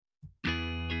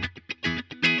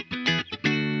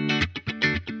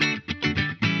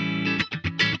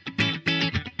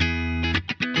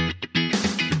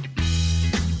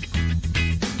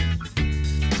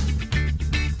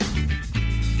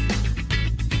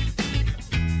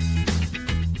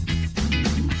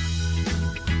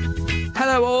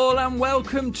and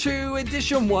welcome to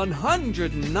edition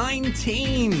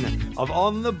 119 of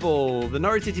On the Ball, the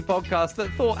Norwich City podcast that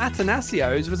thought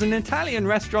Atanasio's was an Italian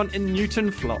restaurant in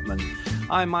Newton Flotman.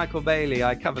 I'm Michael Bailey.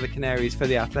 I cover the Canaries for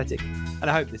The Athletic, and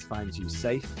I hope this finds you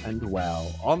safe and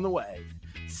well on the way.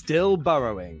 Still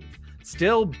borrowing,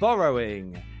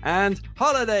 and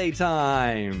holiday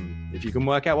time. If you can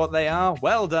work out what they are,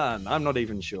 well done. I'm not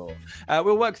even sure.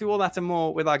 We'll work through all that and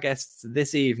more with our guests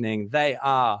this evening. They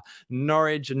are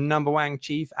Norwich Numberwang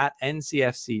Chief at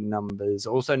NCFC Numbers,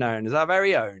 also known as our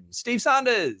very own Steve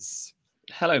Sanders.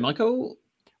 Hello, Michael.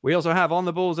 We also have On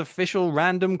the Ball's official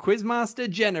random quizmaster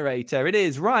generator. It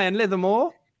is Ryan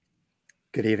Lithermore.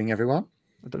 Good evening, everyone.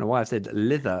 I don't know why I said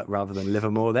lither rather than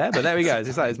Livermore there, but there we go.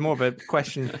 It's more of a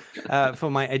question for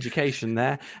my education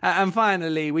there. And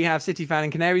finally, we have City Fan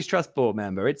and Canaries Trust Board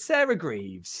member. It's Sarah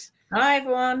Greaves. Hi,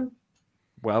 everyone.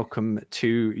 Welcome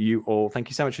to you all. Thank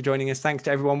you so much for joining us. Thanks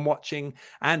to everyone watching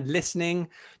and listening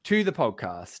to the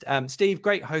podcast. Steve,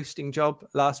 great hosting job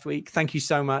last week. Thank you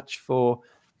so much for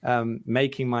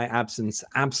making my absence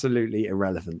absolutely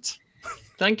irrelevant.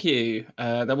 Thank you.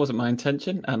 That wasn't my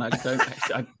intention, and I'm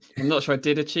not sure I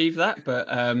did achieve that. But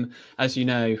as you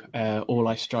know, all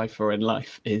I strive for in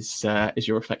life is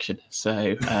your affection.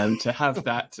 So to have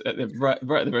that right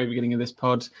at the very beginning of this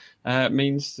pod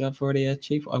means I've already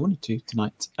achieved what I wanted to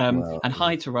tonight. And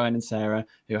hi to Ryan and Sarah,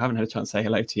 who I haven't had a chance to say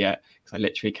hello to yet, because I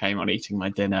literally came on eating my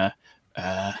dinner.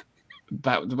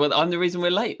 Well, I'm the reason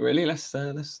we're late, really. Let's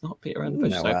not beat around the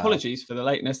bush. Apologies for the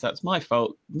lateness. That's my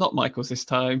fault, not Michael's this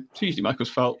time. It's usually Michael's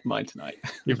fault, mine tonight.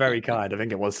 You're very kind. I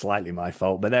think it was slightly my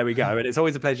fault, but there we go. And it's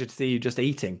always a pleasure to see you just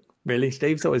eating. Really,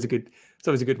 Steve. It's always a good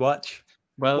watch.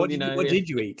 Well, what did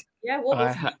you eat? Yeah, what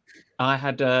was it? I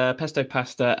had pesto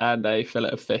pasta and a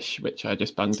fillet of fish, which I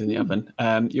just bunged in the oven.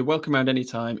 You're welcome around any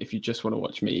time if you just want to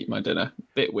watch me eat my dinner.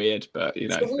 Bit weird, but you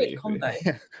know. It's a weird combo.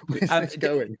 Where's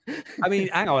going? I mean,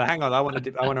 hang on. I want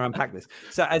to unpack this.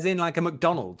 So, as in like a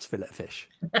McDonald's fillet of fish.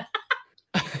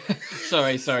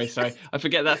 Sorry. I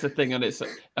forget that's a thing, and it's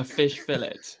a fish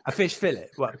fillet. A fish fillet.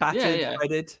 What? Battered,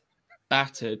 breaded.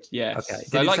 Battered, yes. Okay.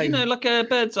 So like like a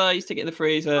bird's eye, you stick it in the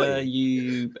freezer.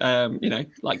 You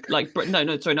like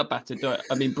sorry, not battered.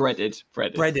 I mean breaded.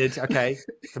 Breaded. Okay,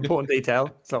 it's an important detail.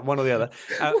 It's not one or the other.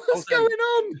 What's going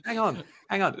on?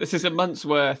 Hang on. This is a month's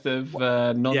worth of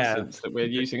nonsense that we're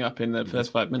using up in the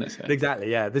first 5 minutes here. Exactly.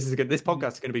 Yeah. This is good. This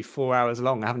podcast is going to be 4 hours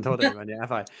long. I haven't told anyone yet,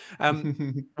 have I?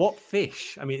 What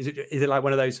fish? I mean, is it like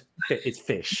one of those? It's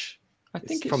fish. I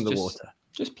think it's from the water.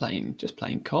 Just plain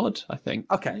cod. I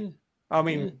think. Okay. I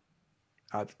mean,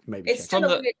 I'd maybe it's still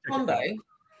a weird combo.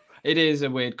 It is a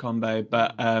weird combo,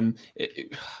 but I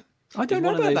don't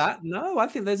know about that. No, I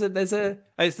think there's a.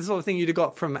 It's the sort of thing you'd have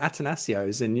got from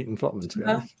Atanasio's in Newton Flotman, to be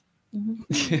honest.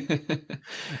 Mm-hmm.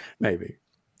 Maybe.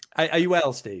 Are you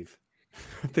well, Steve?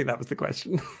 I think that was the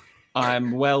question.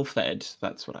 I'm well fed.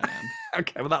 That's what I am.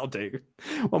 Okay, well, that'll do.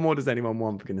 What more does anyone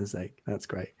want, for goodness sake? That's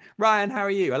great. Ryan, how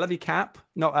are you? I love your cap.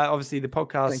 Not obviously the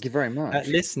podcast. Thank you very much.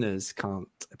 Listeners can't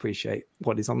appreciate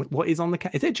what is on the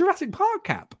cap. Is it a Jurassic Park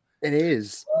cap? It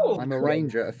is. Oh, I'm a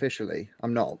ranger officially.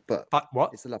 I'm not, but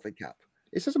what? It's a lovely cap.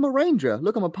 It says I'm a ranger.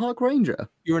 Look, I'm a park ranger.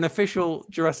 You're an official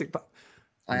Jurassic Park.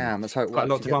 I am. That's how it works. Quite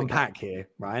a lot to unpack here,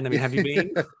 Ryan. I mean, have you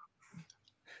been?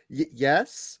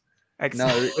 Yes.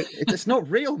 Excellent. No, it's not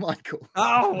real, Michael.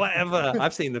 Oh, whatever.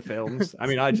 I've seen the films. I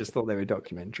mean, I just thought they were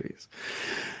documentaries.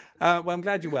 Well, I'm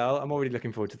glad you're well. I'm already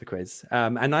looking forward to the quiz.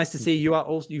 And nice to see you.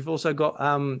 You've also got,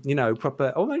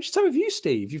 proper. Oh, no, so have you,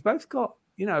 Steve. You've both got,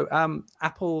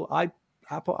 Apple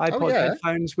iPod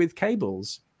headphones with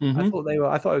cables. Mm-hmm. I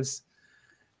thought it was.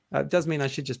 It does mean I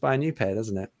should just buy a new pair,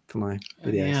 doesn't it, for my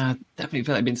videos? Yeah, definitely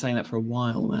feel like I've been saying that for a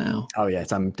while now. Oh,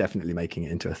 yes, I'm definitely making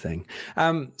it into a thing.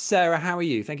 Sarah, how are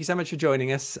you? Thank you so much for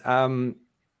joining us. How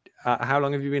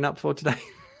long have you been up for today?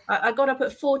 I got up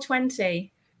at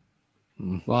 4:20.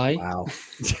 Why? Wow.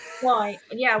 Why?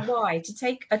 Yeah, why? To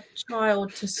take a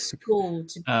child to school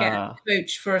to get a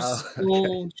coach for a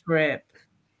school trip.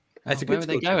 That's a where good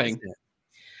are they going?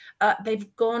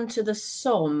 They've gone to the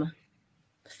Somme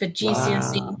for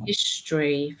GCSE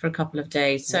history for a couple of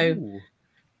days. So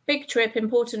big trip,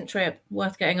 important trip,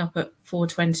 worth getting up at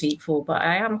 4:20 for. But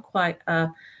I am quite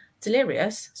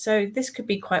delirious, so this could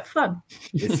be quite fun.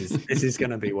 This is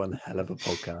going to be one hell of a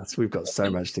podcast. We've got so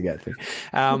much to get through.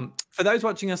 For those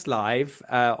watching us live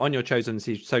on your chosen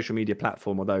social media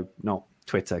platform, although not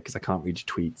Twitter because I can't read your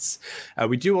tweets.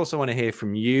 We do also want to hear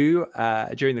from you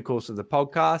during the course of the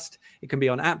podcast. It can be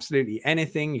on absolutely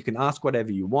anything. You can ask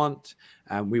whatever you want,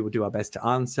 and we will do our best to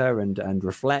answer and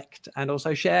reflect and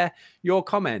also share your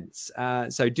comments.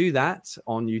 So do that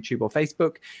on YouTube or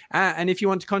Facebook. And if you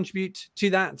want to contribute to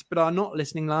that but are not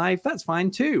listening live, that's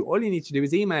fine too. All you need to do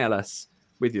is email us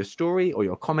with your story or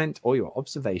your comment or your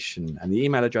observation. And the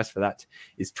email address for that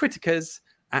is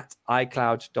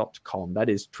twitterkers@icloud.com. That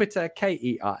is Twitter,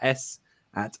 KERS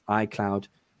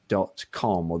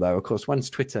 @icloud.com. Although, of course,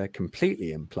 once Twitter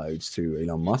completely implodes through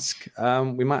Elon Musk,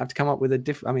 we might have to come up with a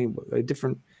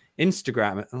different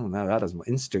Instagram. Oh, no, that doesn't.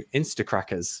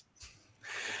 Instacrackers.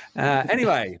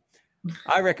 Anyway,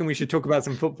 I reckon we should talk about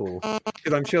some football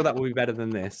because I'm sure that will be better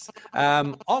than this.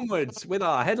 Onwards with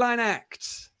our headline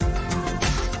act.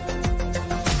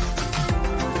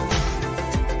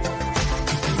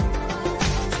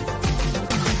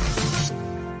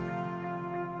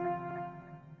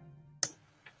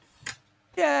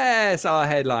 Yes, our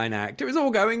headline act. It was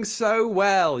all going so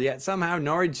well, yet somehow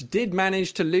Norwich did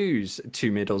manage to lose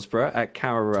to Middlesbrough at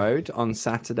Carrow Road on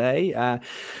Saturday.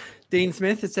 Dean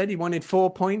Smith had said he wanted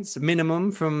 4 points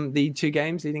minimum from the 2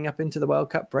 games leading up into the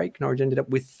World Cup break. Norwich ended up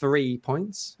with 3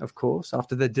 points, of course,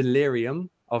 after the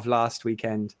delirium of last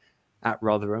weekend at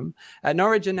Rotherham.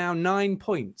 Norwich are now 9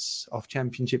 points off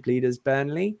Championship leaders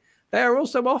Burnley. They are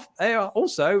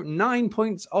also 9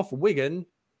 points off Wigan,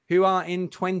 who are in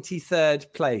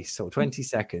 23rd place or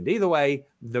 22nd. Either way,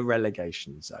 the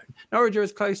relegation zone. Norwich are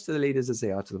as close to the leaders as they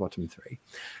are to the bottom 3.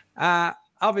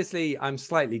 Obviously, I'm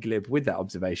slightly glib with that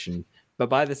observation, but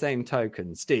by the same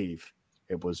token, Steve,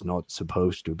 it was not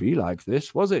supposed to be like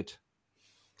this, was it?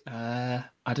 I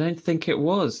don't think it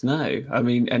was, no. I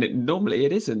mean, and normally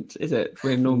it isn't, is it?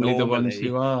 We're normally the ones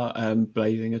who are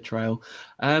blazing a trail.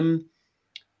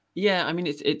 Yeah, I mean,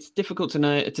 it's difficult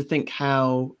to think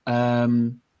how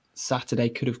Saturday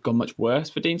could have gone much worse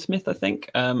for Dean Smith, I think.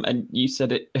 And you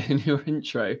said it in your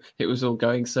intro, it was all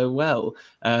going so well.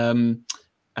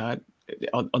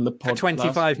 On the pod for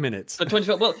 25 minutes. For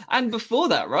 25, well, and before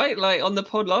that, right? Like on the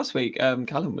pod last week,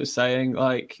 Callum was saying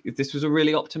like this was a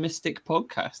really optimistic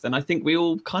podcast, and I think we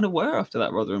all kind of were after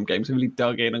that Rotherham game. So really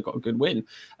dug in and got a good win,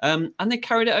 and they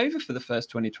carried it over for the first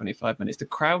 25 minutes. The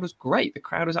crowd was great. The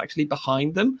crowd was actually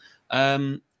behind them.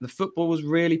 The football was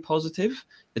really positive.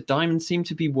 The diamond seemed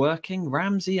to be working.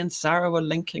 Ramsey and Sarah were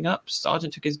linking up.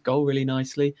 Sargent took his goal really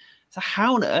nicely. So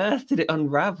how on earth did it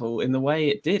unravel in the way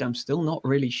it did? I'm still not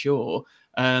really sure.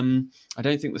 I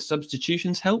don't think the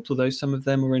substitutions helped, although some of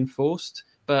them were enforced.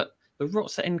 But the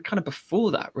rot set in kind of before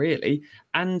that, really.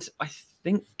 And I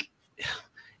think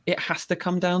it has to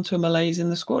come down to a malaise in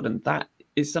the squad. And that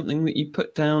is something that you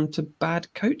put down to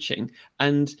bad coaching.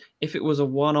 And if it was a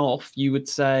one-off, you would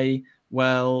say,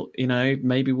 well, you know,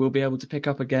 maybe we'll be able to pick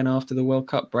up again after the World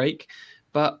Cup break.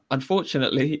 But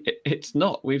unfortunately, it's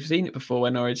not. We've seen it before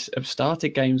when Norwich have started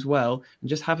games well and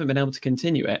just haven't been able to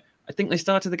continue it. I think they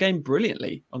started the game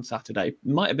brilliantly on Saturday.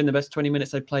 Might have been the best 20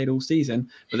 minutes they've played all season,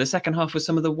 but the second half was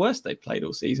some of the worst they've played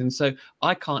all season. So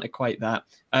I can't equate that.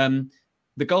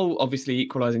 The goal, obviously,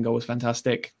 equalising goal was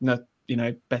fantastic. No, you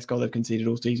know, best goal they've conceded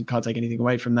all season. Can't take anything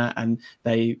away from that. And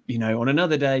they, you know, on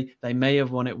another day, they may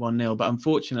have won it 1-0. But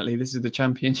unfortunately, this is the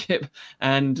Championship.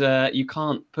 And you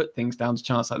can't put things down to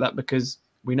chance like that because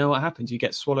we know what happens. You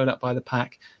get swallowed up by the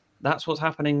pack. That's what's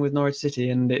happening with Norwich City.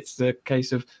 And it's the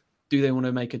case of, do they want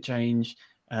to make a change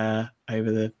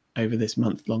over this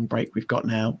month-long break we've got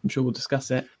now? I'm sure we'll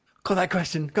discuss it. Got that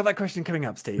question coming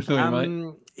up, Steve.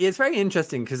 Right. It's very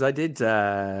interesting because I did.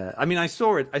 I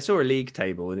saw it. I saw a league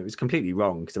table and it was completely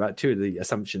wrong because about 2 of the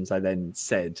assumptions I then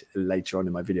said later on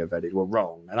in my video verdict were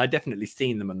wrong, and I definitely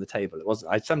seen them on the table. It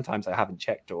wasn't. Sometimes I haven't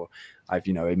checked or I've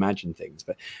imagined things,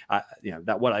 but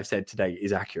that what I've said today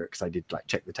is accurate because I did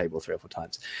check the table 3 or 4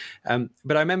 times.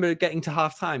 But I remember getting to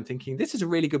half time thinking this is a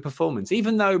really good performance,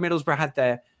 even though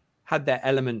Middlesbrough had their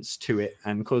elements to it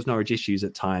and caused Norwich issues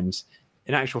at times.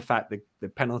 In actual fact, the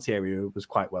penalty area was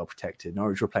quite well protected.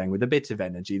 Norwich were playing with a bit of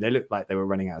energy. They looked like they were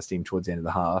running out of steam towards the end of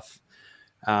the half.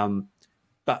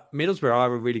 But Middlesbrough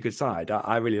are a really good side.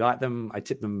 I really like them. I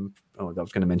tipped them. Oh, I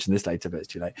was going to mention this later, but it's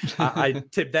too late. I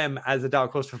tipped them as a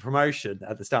dark horse for promotion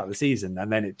at the start of the season,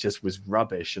 and then it just was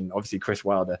rubbish. And obviously, Chris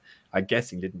Wilder, I'm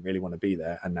guessing, didn't really want to be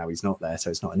there, and now he's not there, so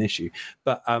it's not an issue.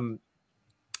 But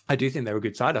I do think they were a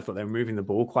good side. I thought they were moving the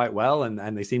ball quite well,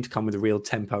 and they seem to come with a real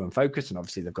tempo and focus. And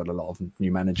obviously, they've got a lot of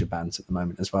new manager bands at the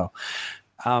moment as well.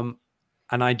 And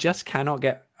I just cannot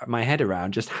get my head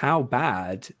around just how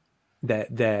bad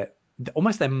their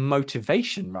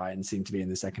motivation, Ryan, seemed to be in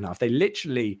the second half. They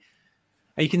literally,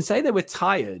 and you can say they were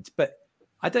tired, but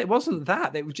It wasn't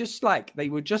that. They were just like, they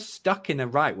were just stuck in a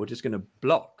right. We're just going to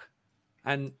block.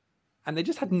 And they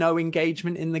just had no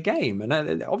engagement in the game.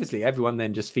 And obviously everyone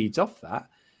then just feeds off that.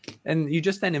 And you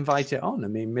just then invite it on. I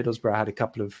mean, Middlesbrough had a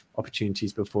couple of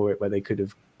opportunities before it where they could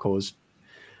have caused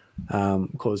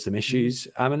some issues.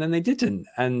 And then they didn't.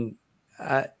 And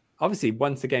obviously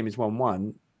once the game is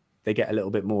 1-1, they get a little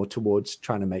bit more towards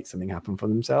trying to make something happen for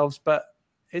themselves. But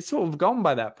it's sort of gone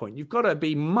by that point. You've got to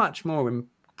be much more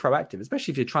proactive,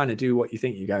 especially if you're trying to do what you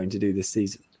think you're going to do this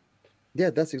season. Yeah,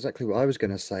 that's exactly what I was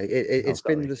going to say. It's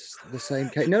been the same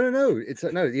case. No,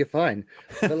 you're fine.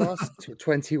 The last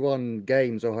 21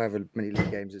 games, or however many league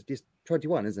games, it's just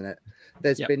 21, isn't it?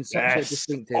 There's been such a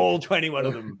distinctive... all 21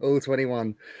 of them. All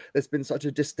 21. There's been such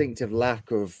a distinctive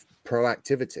lack of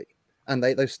proactivity. And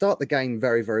they start the game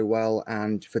very, very well.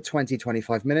 And for 20,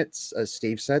 25 minutes, as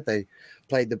Steve said, they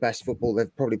played the best football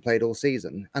they've probably played all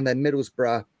season. And then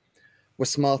Middlesbrough were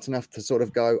smart enough to sort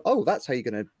of go, oh, that's how you're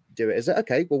going to do it, is it?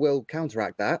 Okay, well, we'll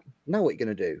counteract that. Now what are you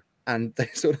going to do? And they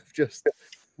sort of just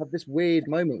have this weird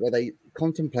moment where they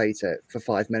contemplate it for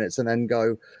 5 minutes and then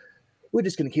go, we're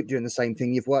just going to keep doing the same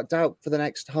thing you've worked out for the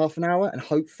next half an hour, and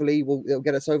hopefully it'll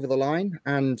get us over the line.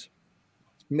 And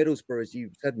Middlesbrough, as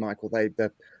you said, Michael, they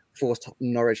forced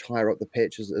Norwich higher up the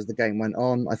pitch as the game went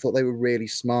on. I thought they were really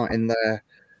smart in their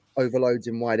overloads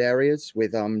in wide areas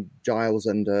with Giles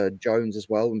and Jones as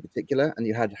well in particular. And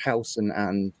you had Howson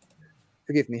and,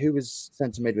 forgive me, who was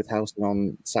centre mid with Howson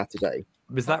on Saturday?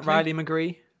 Was that Riley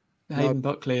McGree? Hayden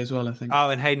Buckley as well, I think.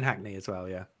 Oh, and Hayden Hackney as well,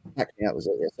 yeah. Hackney, that was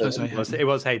it. Yeah. So it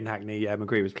was Hayden Hackney. Yeah,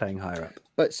 McGree was playing higher up.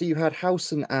 But so you had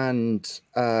Howson and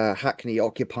Hackney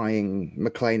occupying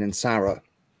McLean and Sarah,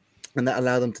 and that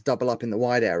allowed them to double up in the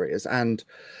wide areas. And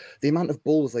the amount of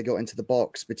balls they got into the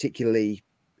box, particularly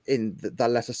in the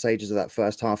latter stages of that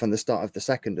first half and the start of the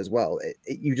second as well,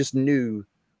 you just knew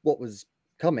what was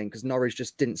coming, because Norwich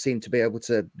just didn't seem to be able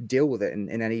to deal with it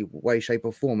in any way, shape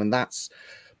or form. And that's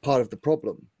part of the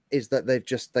problem, is that there's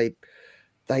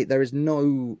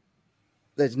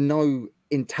no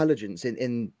intelligence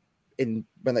in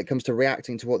when it comes to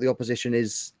reacting to what the opposition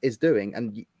is doing.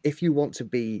 And if you want to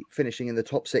be finishing in the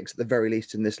top 6 at the very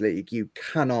least in this league, you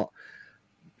cannot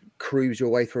cruise your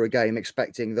way through a game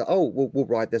expecting that, we'll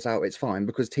ride this out, it's fine,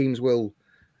 because teams will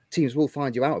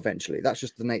find you out eventually. That's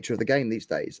just the nature of the game these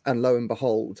days. And lo and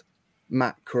behold,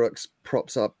 Matt Crooks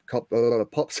pops up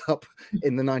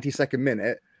in the 92nd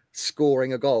minute,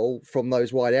 scoring a goal from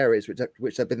those wide areas,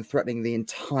 which have been threatening the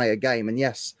entire game. And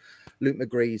yes, Luke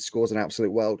McGree scores an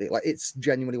absolute worldie. Like, it's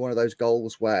genuinely one of those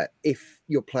goals where if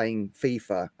you're playing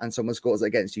FIFA and someone scores it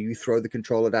against you, you throw the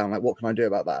controller down. Like, what can I do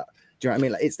about that? Do you know what I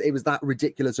mean? Like, it was that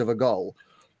ridiculous of a goal.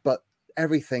 But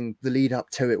everything, the lead up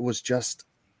to it, was just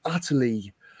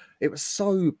utterly... It was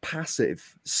so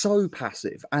passive.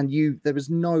 And there was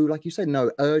no, like you said,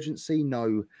 no urgency,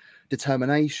 no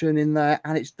determination in there.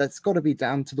 And that's got to be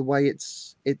down to the way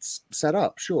it's set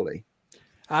up, surely.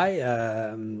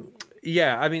 I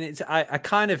mean, I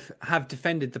kind of have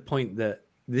defended the point that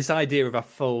this idea of a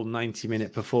full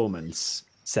 90-minute performance,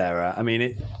 Sarah, I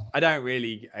mean, I don't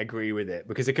really agree with it,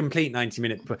 because a complete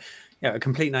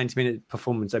 90-minute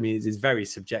performance, I mean, is very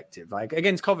subjective. Like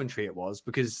against Coventry, it was,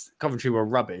 because Coventry were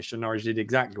rubbish and Norwich did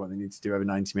exactly what they needed to do over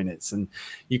 90 minutes. And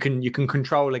you can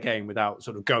control a game without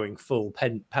sort of going full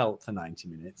pelt for 90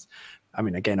 minutes. I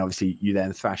mean, again, obviously, you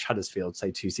then thrash Huddersfield,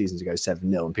 say 2 seasons ago,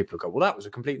 7-0, and people go, well, that was a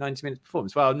complete 90-minute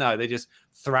performance. Well, no, they just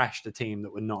thrashed a team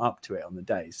that were not up to it on the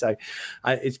day. So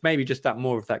it's maybe just that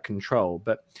more of that control.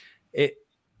 But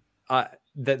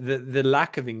the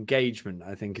lack of engagement,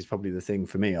 I think, is probably the thing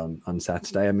for me on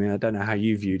Saturday. I mean, I don't know how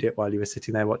you viewed it while you were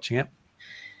sitting there watching it.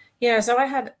 Yeah, so I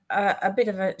had a bit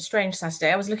of a strange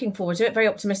Saturday. I was looking forward to it, very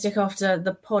optimistic after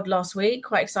the pod last week,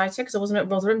 quite excited because I wasn't at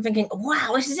Rotherham, thinking,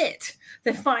 wow, this is it.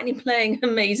 They're finally playing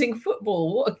amazing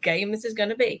football. What a game this is going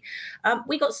to be.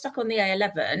 We got stuck on the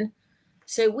A11.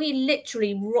 So we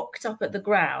literally rocked up at the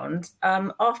ground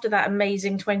after that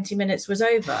amazing 20 minutes was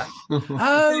over.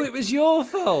 Oh, it was your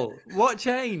fault. What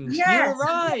changed? Yes. You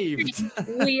arrived.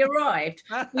 We arrived.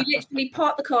 We literally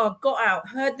parked the car, got out,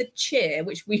 heard the cheer,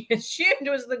 which we assumed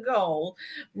was the goal,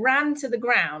 ran to the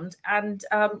ground. And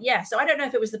so I don't know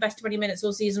if it was the best 20 minutes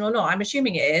all season or not. I'm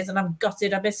assuming it is, and I'm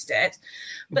gutted I missed it.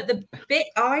 But the bit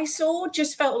I saw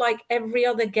just felt like every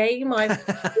other game I've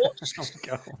watched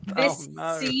this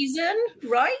season.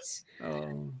 Right?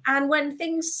 Oh. And when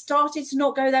things started to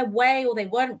not go their way, or they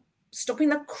weren't stopping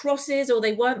the crosses, or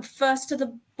they weren't first to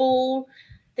the ball,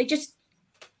 they just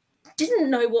didn't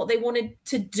know what they wanted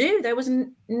to do. There was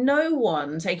no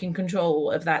one taking control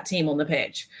of that team on the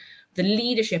pitch. The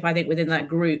leadership, I think, within that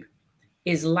group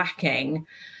is lacking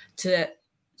to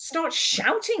start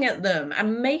shouting at them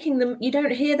and making them. You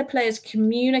don't hear the players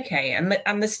communicate,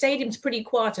 and the stadium's pretty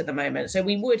quiet at the moment, so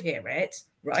we would hear it,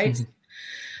 right?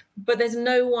 But there's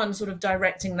no one sort of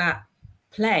directing that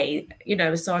play. You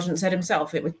know, the sergeant said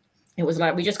himself, it was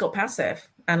like we just got passive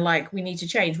and like we need to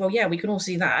change. Well, yeah, we can all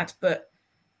see that, but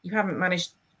you haven't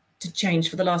managed to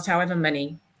change for the last however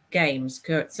many games,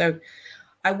 Kurt. So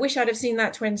I wish I'd have seen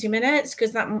that 20 minutes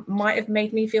because that might have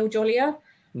made me feel jollier.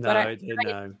 No, but I didn't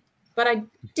know. But I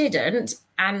didn't,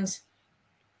 and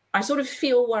I sort of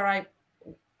feel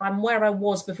I'm where I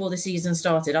was before the season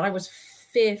started. I was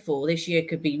fearful this year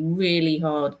could be really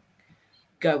hard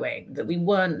going, that we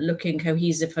weren't looking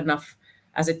cohesive enough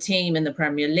as a team in the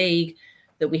Premier League,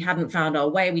 that we hadn't found our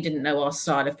way, we didn't know our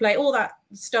style of play, all that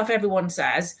stuff everyone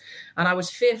says. And I was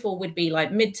fearful we'd be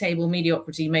like mid-table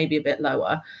mediocrity, maybe a bit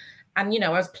lower. And, you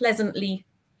know, I was pleasantly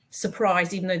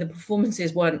surprised, even though the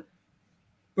performances weren't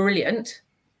brilliant.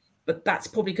 But that's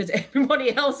probably because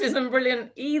everybody else isn't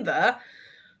brilliant either,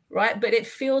 right? But it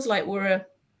feels like we're a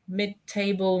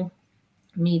mid-table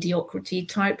mediocrity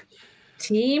type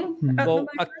team. Well,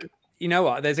 you know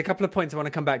what? There's a couple of points I want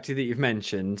to come back to that you've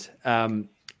mentioned. And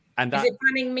is it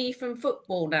banning me from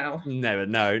football now? No,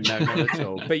 not at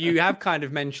all. But you have kind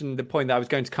of mentioned the point that I was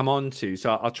going to come on to,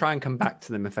 so I'll try and come back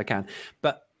to them if I can.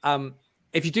 But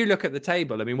if you do look at the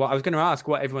table, I mean, what I was going to ask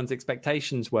what everyone's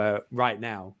expectations were right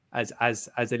now as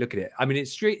they look at it. I mean,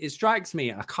 it strikes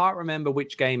me. I can't remember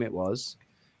which game it was.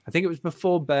 I think it was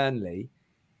before Burnley,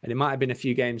 and it might have been a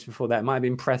few games before that. It might have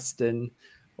been Preston,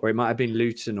 or it might have been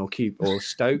Luton or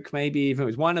Stoke, maybe even. It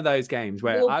was one of those games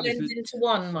where I was into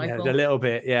one, Michael. Yeah, a little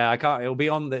bit. Yeah, I can't. It'll be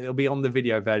on the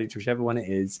video verdict, whichever one it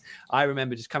is. I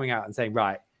remember just coming out and saying,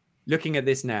 right, looking at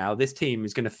this now, this team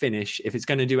is going to finish. If it's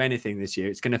going to do anything this year,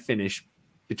 it's going to finish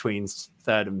between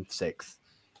 3rd and 6th,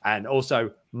 and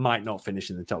also might not finish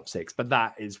in the top 6. But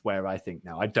that is where I think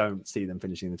now I don't see them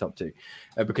finishing in the top 2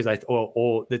 because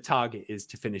or the target is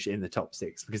to finish in the top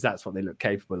 6 because that's what they look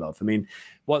capable of. I mean,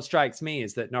 what strikes me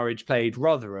is that Norwich played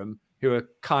Rotherham, who are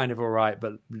kind of all right,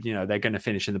 but you know they're going to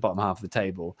finish in the bottom half of the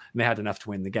table, and they had enough to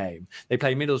win the game. They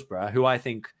play Middlesbrough, who I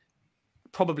think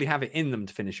probably have it in them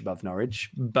to finish above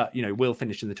Norwich, but you know will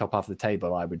finish in the top half of the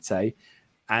table, I would say,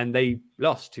 and they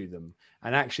lost to them.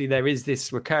 And actually, there is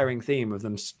this recurring theme of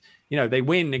them, you know, they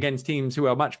win against teams who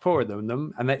are much poorer than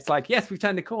them. And it's like, yes, we've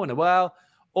turned a corner. Well,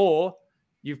 or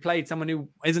you've played someone who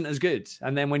isn't as good.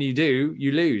 And then when you do,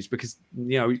 you lose because,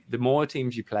 you know, the more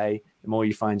teams you play, the more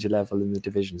you find your level in the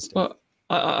division still.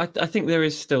 Well, I think there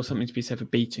is still something to be said for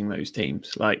beating those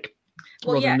teams. Like,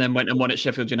 Rotherham then went and won at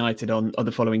Sheffield United on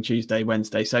the following Tuesday,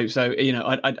 Wednesday. So you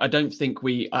know, I don't think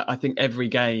I think every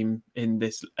game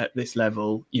at this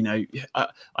level, you know,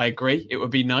 I agree. It would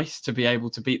be nice to be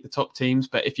able to beat the top teams,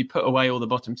 but if you put away all the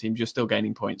bottom teams, you're still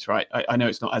gaining points, right? I know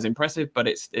it's not as impressive, but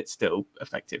it's still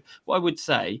effective. What I would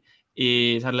say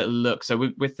is had a little look. So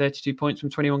we're 32 points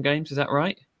from 21 games. Is that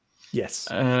right? Yes.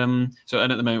 So and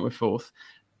at the moment we're 4th.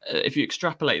 If you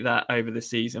extrapolate that over the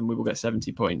season, we will get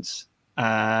 70 points.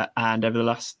 And over the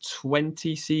last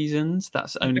 20 seasons,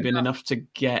 that's only been enough to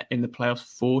get in the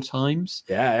playoffs 4 times.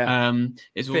 Yeah.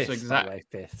 It's fifth, also exactly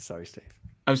 5th. Sorry, Steve.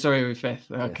 Oh, sorry, we're 5th.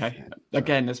 Okay. Yeah,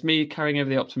 again, that's me carrying over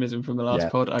the optimism from the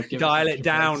last pod. Dial it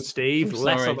down, Steve.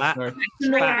 Less of that.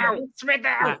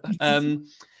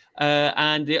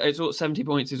 And it's all 70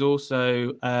 points is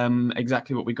also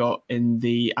exactly what we got in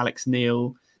the Alex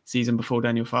Neil season before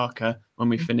Daniel Farke when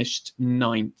we finished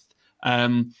 9th.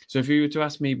 So if you were to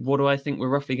ask me, what do I think we're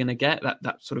roughly going to get?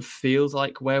 That sort of feels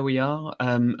like where we are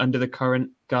under the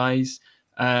current guys.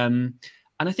 And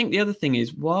I think the other thing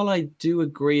is, while I do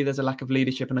agree there's a lack of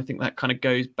leadership, and I think that kind of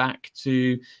goes back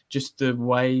to just the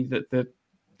way that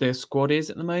the squad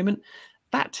is at the moment,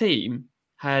 that team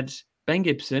had Ben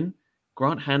Gibson,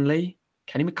 Grant Hanley,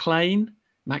 Kenny McLean,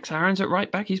 Max Aarons at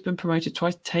right back. He's been promoted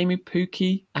twice. Teemu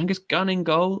Pukki, Angus Gunn in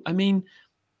goal. I mean,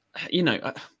 you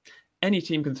know, any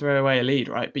team can throw away a lead,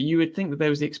 right? But you would think that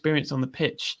there was the experience on the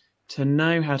pitch to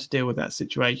know how to deal with that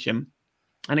situation.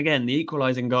 And again, the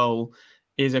equalising goal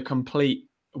is a complete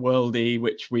worldie,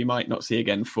 which we might not see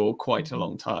again for quite a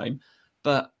long time.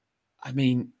 But, I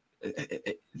mean,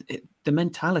 the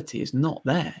mentality is not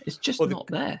there. It's just not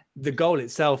there. The goal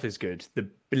itself is good. The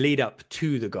lead up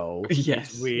to the goal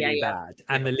is really bad.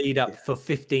 And the lead up for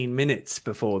 15 minutes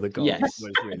before the goal was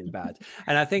really bad.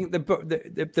 And I think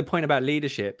the point about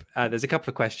leadership, there's a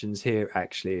couple of questions here,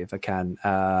 actually, if I can.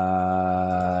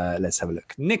 Let's have a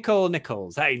look.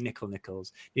 Nichols. Hey,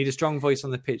 Nichols. Need a strong voice on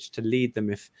the pitch to lead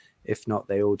them. If not,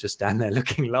 they all just stand there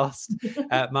looking lost.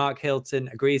 Mark Hilton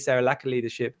agrees there, a lack of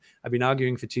leadership. I've been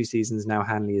arguing for 2 seasons now.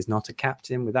 Hanley is not a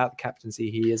captain. Without the captaincy,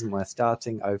 he isn't worth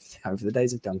starting over the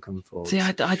days of Duncan Ford. See,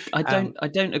 I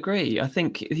don't agree. I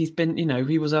think he's been,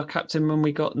 he was our captain when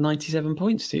we got 97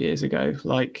 points 2 years ago.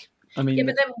 Like, I mean, yeah,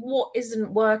 but then what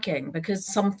isn't working? Because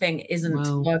something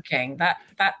isn't working. That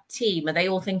team, are they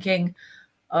all thinking,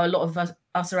 a lot of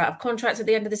us are out of contracts at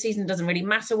the end of the season? It doesn't really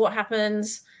matter what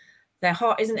happens. Their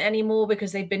heart isn't anymore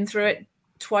because they've been through it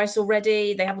twice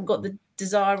already. They haven't got the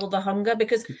desire or the hunger,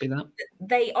 because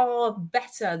they are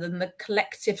better than the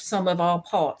collective sum of our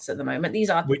parts at the moment. These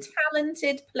are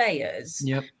talented players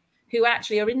who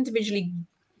actually are individually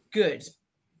good.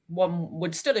 One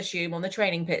would still assume on the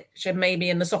training pitch and maybe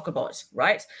in the soccer bot,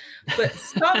 right? But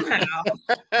somehow,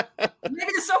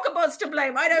 maybe the soccer bot's to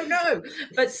blame, I don't know.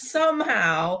 But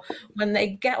somehow, when they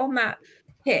get on that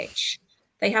pitch,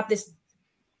 they have this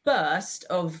burst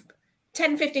of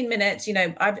 10, 15 minutes.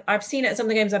 I've seen it at some of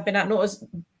the games I've been at, not as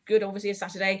good, obviously, as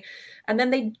Saturday. And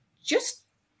then they just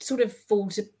sort of fall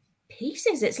to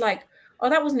pieces. It's like, oh,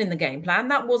 that wasn't in the game plan.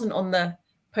 That wasn't on the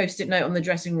post-it note on the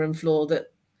dressing room floor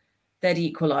that they'd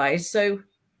equalised. So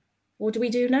what do we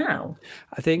do now?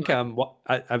 I think what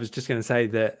I was just going to say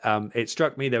that it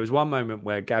struck me, there was one moment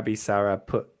where Gabi Sarra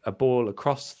put a ball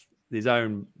across his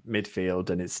own midfield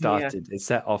and it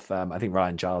set off, I think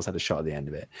Ryan Giles had a shot at the end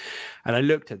of it. And I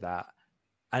looked at that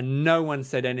and no one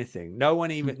said anything.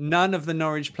 None of the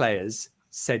Norwich players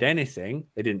said anything.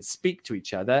 They didn't speak to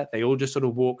each other. They all just sort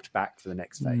of walked back for the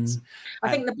next phase.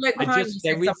 I think the bloke behind you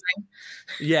said something.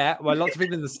 Yeah, well, lots of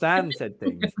people in the stand said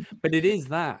things, but it's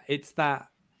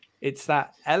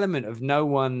that element of no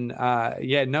one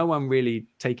really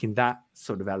taking that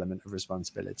sort of element of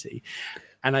responsibility.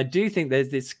 And I do think there's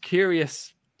this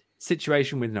curious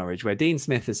situation with Norwich where Dean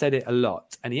Smith has said it a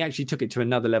lot, and he actually took it to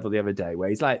another level the other day where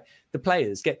he's like, the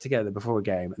players get together before a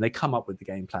game and they come up with the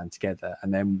game plan together,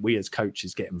 and then we as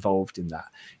coaches get involved in that.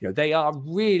 They are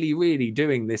really, really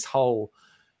doing this whole,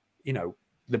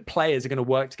 the players are going to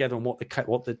work together on what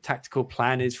the tactical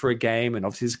plan is for a game, and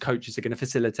obviously the coaches are going to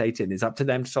facilitate it, and it's up to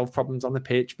them to solve problems on the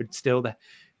pitch, but still the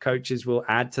coaches will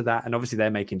add to that, and obviously they're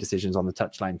making decisions on the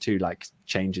touchline too, like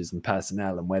changes in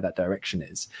personnel and where that direction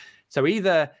is. So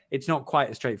either it's not quite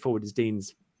as straightforward as Dean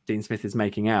Smith is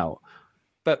making out,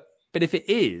 but if it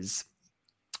is,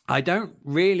 I don't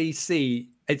really see.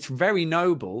 It's very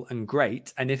noble and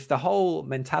great. And if the whole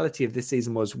mentality of this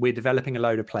season was we're developing a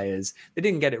load of players, they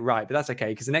didn't get it right, but that's okay,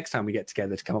 because the next time we get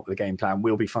together to come up with a game plan,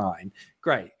 we'll be fine.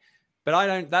 Great.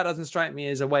 But that doesn't strike me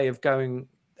as a way of going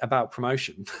about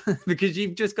promotion, because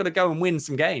you've just got to go and win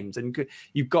some games, and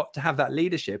you've got to have that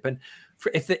leadership. And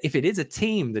if it is a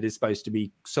team that is supposed to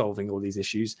be solving all these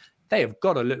issues, they have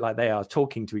got to look like they are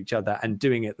talking to each other and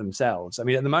doing it themselves. I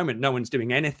mean, at the moment, no one's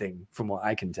doing anything from what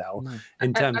I can tell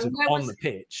in terms of on the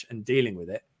pitch and dealing with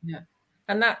it. Yeah.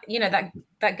 And that,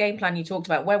 that game plan you talked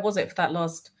about, where was it for that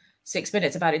last 6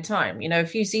 minutes of added time? A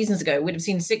few seasons ago, we'd have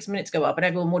seen 6 minutes go up and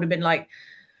everyone would have been like,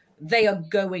 they are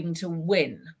going to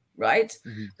win, right?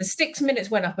 Mm-hmm. The 6 minutes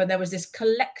went up and there was this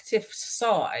collective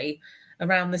sigh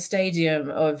around the stadium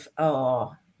of,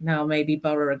 now maybe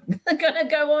Borough are going to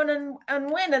go on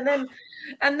and win. And then,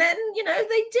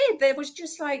 they did. There was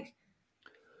just like,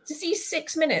 to see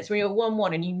 6 minutes where you're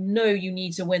 1-1 and you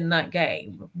need to win that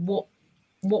game. What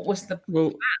was the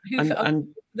plan? Who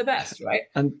the best, right?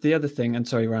 And the other thing, and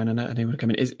sorry, Ryan, I know you want to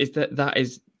come in, is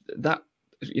that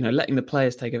letting the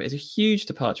players take over is a huge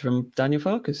departure from Daniel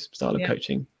Farke's style of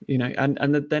coaching,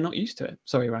 and they're not used to it.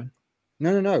 Sorry, Ryan.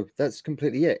 No, that's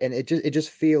completely it. And it just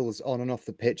feels on and off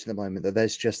the pitch at the moment that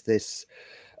there's just this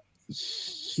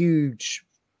huge,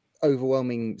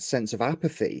 overwhelming sense of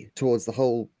apathy towards the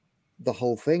whole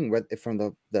thing,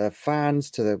 from the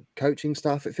fans to the coaching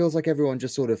staff. It feels like everyone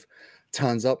just sort of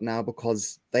turns up now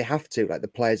because they have to, like the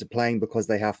players are playing because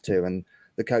they have to, and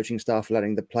the coaching staff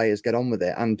letting the players get on with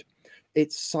it. And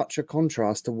it's such a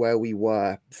contrast to where we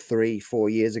were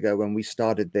 3-4 years ago when we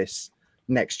started this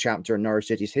next chapter in Norwich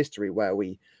City's history, where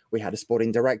we had a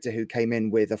sporting director who came in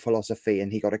with a philosophy and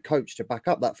he got a coach to back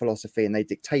up that philosophy, and they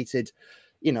dictated,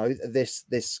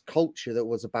 this culture that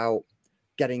was about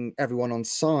getting everyone on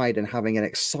side and having an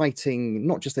exciting,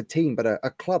 not just a team, but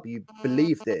a club you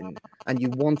believed in and you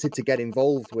wanted to get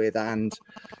involved with. And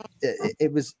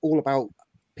it was all about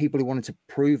people who wanted to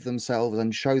prove themselves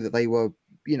and show that they were,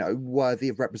 worthy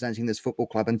of representing this football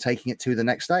club and taking it to the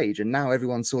next stage. And now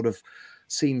everyone sort of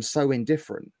seems so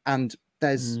indifferent. And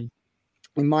there's,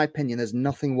 in my opinion, there's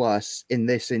nothing worse in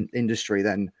this industry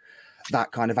than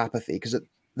that kind of apathy, because at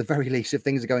the very least, if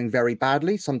things are going very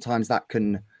badly, sometimes that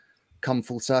can come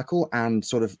full circle and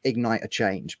sort of ignite a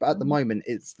change. But at the moment,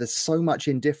 there's so much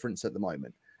indifference at the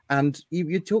moment. And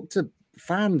you talk to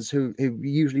fans who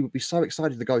usually would be so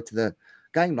excited to go to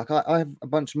game. Like I have a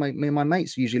bunch of me and my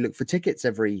mates usually look for tickets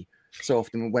every so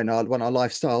often when our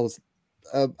lifestyles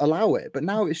allow it. But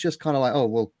now it's just kind of like, oh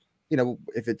well,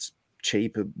 if it's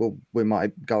cheap, we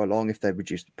might go along if they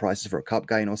reduce the prices for a cup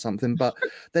game or something. But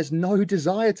there's no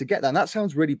desire to get that. And that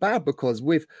sounds really bad because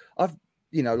I've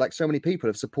like so many people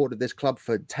have supported this club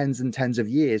for tens and tens of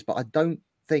years, but I don't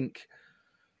think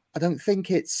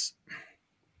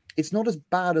it's not as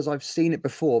bad as I've seen it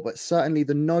before, but certainly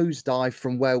the nosedive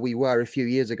from where we were a few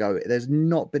years ago, there's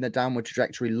not been a downward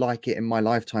trajectory like it in my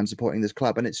lifetime supporting this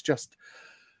club. And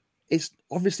it's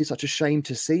obviously such a shame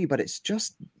to see, but it's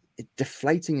just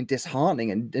deflating and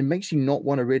disheartening, and it makes you not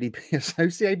want to really be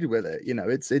associated with it.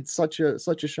 It's such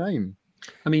a shame.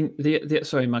 I mean,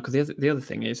 sorry, Michael. The other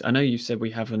thing is, I know you said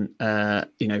we haven't.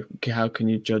 How can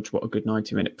you judge what a good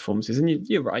 90-minute performance is? And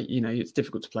you're right. It's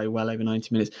difficult to play well over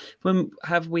 90 minutes. When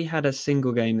have we had a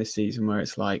single game this season where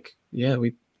it's like, yeah,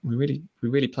 we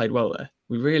really played well there.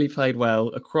 We really played well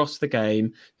across the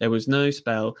game. There was no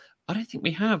spell. I don't think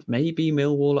we have. Maybe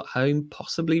Millwall at home,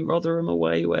 possibly Rotherham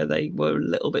away, where they were a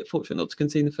little bit fortunate not to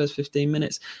concede in the first 15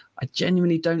 minutes. I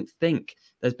genuinely don't think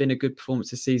there's been a good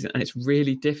performance this season, and it's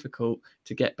really difficult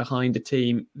to get behind a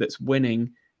team that's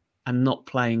winning and not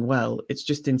playing well. It's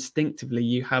just instinctively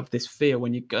you have this fear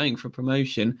when you're going for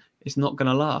promotion, it's not going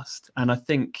to last. And I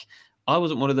think I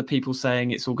wasn't one of the people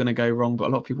saying it's all going to go wrong, but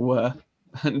a lot of people were,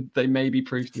 and they maybe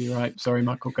proved to be right. Sorry,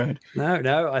 Michael, go ahead.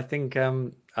 No, I think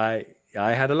I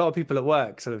had a lot of people at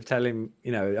work sort of telling,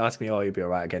 ask me, oh, you'll be all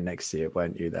right again next year,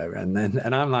 won't you, though?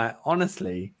 And I'm like,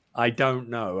 honestly, I don't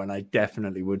know, and I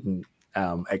definitely wouldn't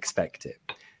expect it.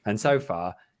 And so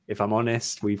far, if I'm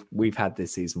honest, we've had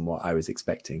this season what I was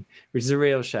expecting, which is a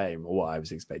real shame, or what I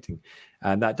was expecting.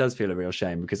 And that does feel a real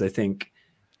shame, because I think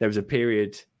there was a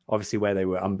period, obviously, where they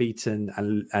were unbeaten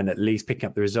and at least picking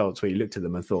up the results, where you looked at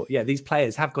them and thought, yeah, these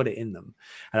players have got it in them.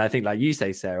 And I think, like you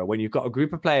say, Sarah, when you've got a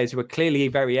group of players who are clearly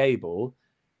very able,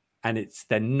 and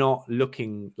they're not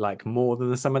looking like more than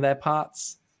the sum of their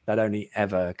parts, that only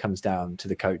ever comes down to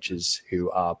the coaches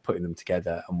who are putting them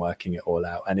together and working it all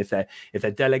out. And if they're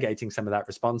delegating some of that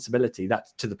responsibility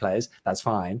to the players, that's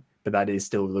fine, but that is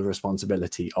still the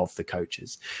responsibility of the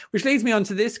coaches. Which leads me on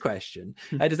to this question.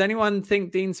 Does anyone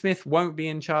think Dean Smith won't be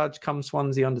in charge come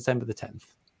Swansea on December the 10th?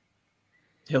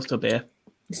 He'll still be here.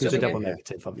 It's a double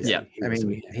negative, obviously. Yeah.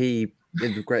 He,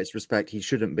 in the greatest respect, he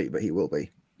shouldn't be, but he will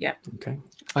be. Yeah. Okay.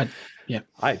 I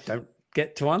don't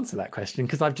get to answer that question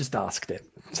because I've just asked it,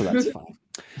 so that's fine.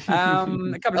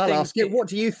 A couple of I'll things. ask you, what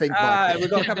do you think, Michael? We've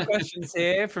got a couple of questions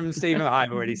here from Stephen.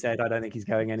 I've already said I don't think he's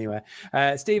going anywhere.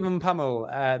 Stephen Pummel,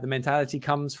 the mentality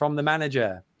comes from the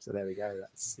manager. So there we go.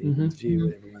 That's Stephen's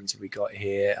view. What ones have we got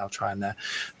here? I'll try and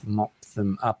mop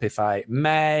them up if I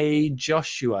may.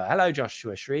 Joshua. Hello,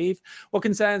 Joshua Shreve. What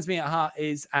concerns me at heart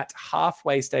is at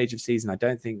halfway stage of season, I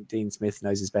don't think Dean Smith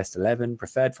knows his best 11,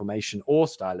 preferred formation or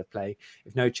style of play.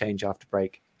 If no change after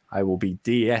break, I will be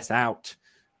DS out.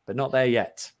 But not there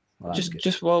yet. Well,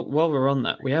 just while we're on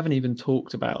that, we haven't even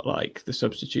talked about like the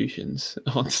substitutions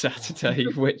on Saturday,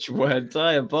 which were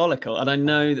diabolical. And I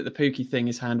know that the Pukki thing,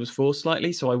 his hand was forced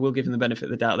slightly, so I will give him the benefit of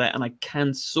the doubt there. And I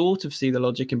can sort of see the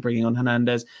logic in bringing on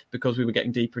Hernandez because we were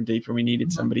getting deeper and deeper and we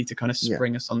needed somebody to kind of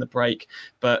spring us on the break.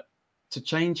 But to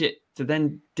change it, to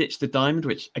then ditch the diamond,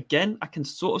 which again, I can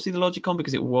sort of see the logic on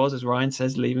because it was, as Ryan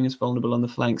says, leaving us vulnerable on the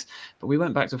flanks. But we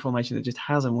went back to a formation that just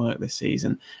hasn't worked this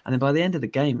season. And then by the end of the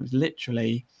game, it was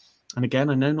literally... And again,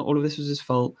 I know not all of this was his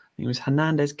fault. I think it was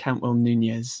Hernandez, Cantwell,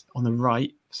 Nunez on the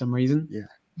right for some reason. Yeah.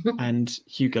 And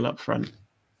Hugill up front.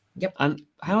 Yep. And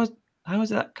how has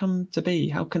that come to be?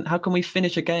 How can we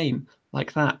finish a game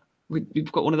like that?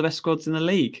 We've got one of the best squads in the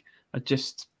league. I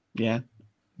can't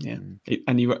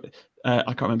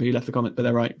remember who left the comment, but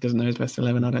they're right. Doesn't know his best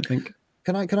 11, I don't think.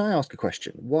 Can I ask a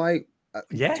question? Why?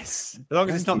 Yes, as long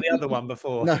as it's not the other one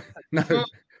before. No.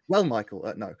 Well,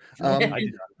 Michael, no. I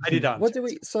did answer. What do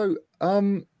we? So,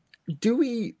 do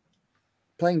we?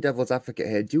 Playing devil's advocate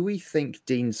here, do we think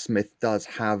Dean Smith does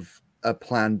have a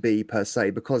plan B per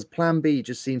se? Because plan B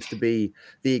just seems to be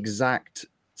the exact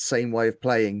same way of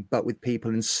playing, but with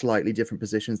people in slightly different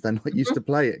positions than not used to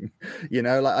playing.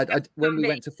 Like when we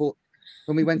went to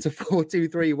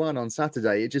 4-2-3-1 on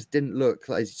Saturday, it just didn't look,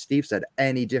 like as Steve said,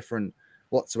 any different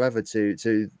whatsoever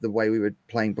to the way we were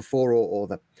playing before, or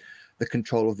the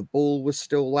control of the ball was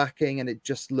still lacking, and it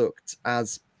just looked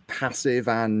as passive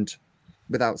and,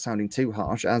 without sounding too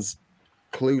harsh, as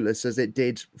clueless as it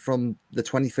did from the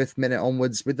 25th minute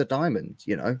onwards with the diamond.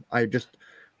 I just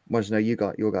want to know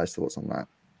your guys' thoughts on that.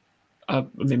 I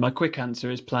mean, my quick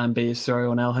answer is plan B is throw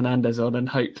Onel Hernandez on and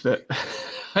hope that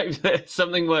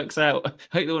something works out.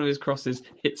 Hope that one of his crosses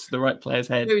hits the right player's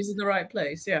head. Who's in the right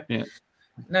place, yeah.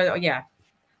 No, yeah.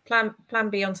 Plan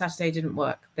B on Saturday didn't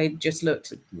work. They just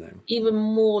looked No. even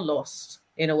more lost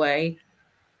in a way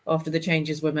after the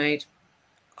changes were made.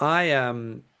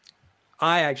 I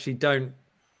actually don't.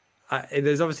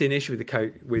 There's obviously an issue with the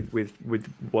coach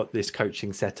with what this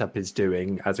coaching setup is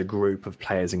doing as a group of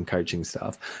players and coaching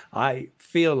staff. I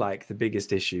feel like the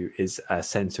biggest issue is a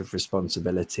sense of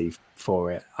responsibility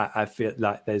for it. I feel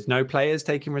like there's no players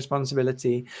taking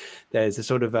responsibility. There's a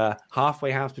sort of a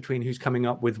halfway house between who's coming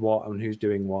up with what and who's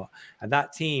doing what. And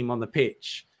that team on the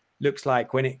pitch looks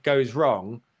like when it goes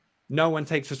wrong, no one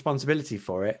takes responsibility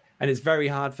for it. And it's very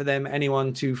hard for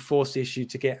anyone to force the issue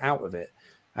to get out of it.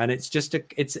 And it's just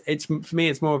it's for me,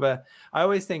 it's more of a, I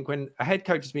always think when a head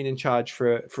coach has been in charge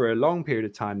for a long period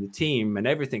of time, the team and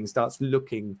everything starts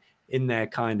looking in their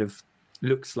kind of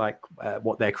looks like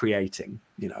what they're creating,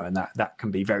 and that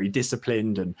can be very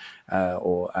disciplined and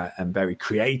very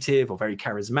creative or very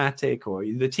charismatic, or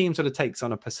the team sort of takes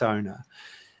on a persona.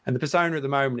 And the persona at the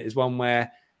moment is one where,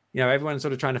 everyone's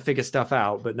sort of trying to figure stuff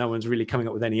out, but no one's really coming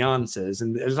up with any answers.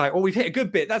 And it's like, oh, we've hit a good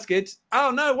bit. That's good.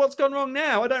 Oh, no, what's gone wrong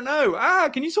now? I don't know.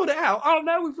 Can you sort it out? Oh,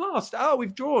 no, we've lost. Oh,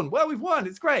 we've drawn. Well, we've won.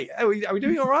 It's great. Are we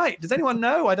doing all right? Does anyone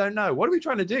know? I don't know. What are we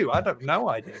trying to do? I don't know.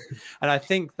 And I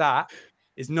think that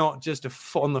is not just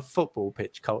on the football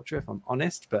pitch culture, if I'm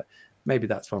honest, but maybe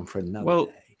that's one for another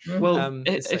day. Well,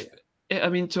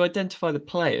 to identify the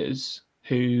players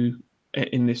who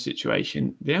in this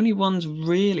situation, the only ones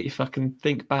really, if I can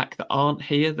think back, that aren't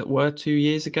here that were 2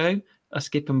 years ago are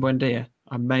Skip and Buendia.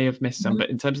 I may have missed some, but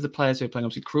in terms of the players who are playing,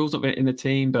 obviously Krul's not been in the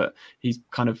team, but he's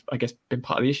kind of, I guess, been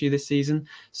part of the issue this season.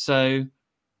 So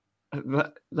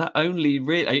that only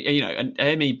really, and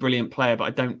Emi, brilliant player, but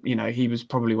I don't, he was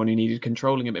probably one who needed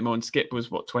controlling a bit more. And Skip was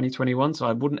 2021, so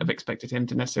I wouldn't have expected him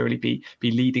to necessarily be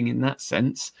leading in that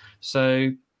sense.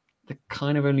 So that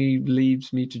kind of only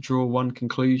leaves me to draw one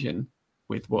conclusion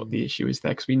with what the issue is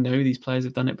there, because we know these players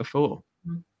have done it before.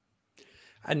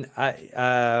 And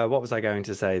what was I going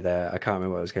to say there? I can't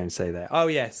remember what I was going to say there. Oh,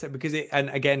 yes, because and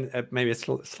again, maybe a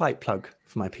slight plug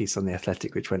for my piece on The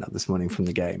Athletic, which went up this morning from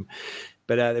the game.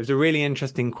 But there was a really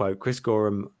interesting quote. Chris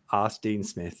Gorham asked Dean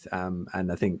Smith,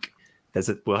 and I think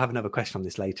we'll have another question on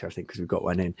this later, I think, because we've got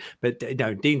one in. But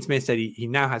Dean Smith said he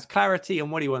now has clarity on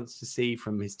what he wants to see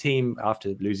from his team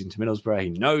after losing to Middlesbrough. He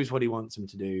knows what he wants them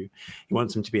to do. He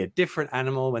wants them to be a different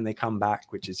animal when they come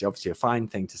back, which is obviously a fine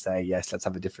thing to say. Yes, let's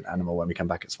have a different animal when we come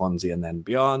back at Swansea and then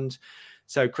beyond.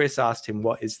 So Chris asked him,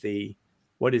 what is the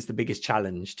biggest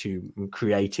challenge to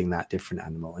creating that different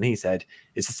animal? And he said,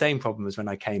 it's the same problem as when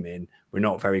I came in. We're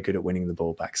not very good at winning the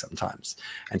ball back sometimes.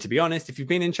 And to be honest, if you've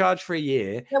been in charge for a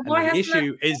year and the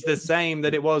issue is the same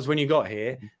that it was when you got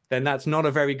here, then that's not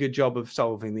a very good job of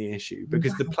solving the issue,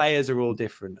 because the players are all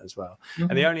different as well.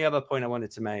 And the only other point I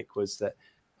wanted to make was that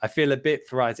I feel a bit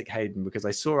for Isaac Hayden, because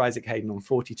I saw Isaac Hayden on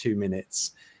 42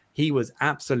 minutes. He was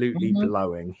absolutely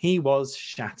blowing. He was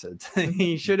shattered.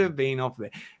 He should have been off of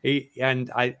it. And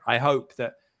I hope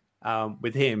that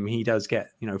with him, he does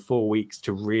get 4 weeks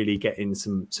to really get in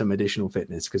some additional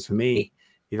fitness. Because for me,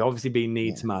 he's obviously been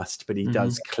needs must, but he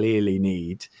does clearly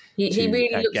need to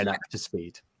really get up to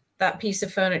speed. That piece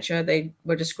of furniture they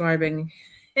were describing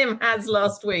him as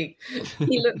last week.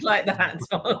 He looked like that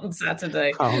on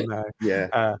Saturday. Oh no!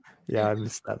 Yeah, I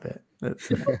missed that bit.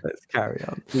 Let's carry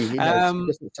on. He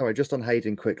knows, just on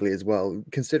Hayden quickly as well.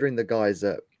 Considering the guy's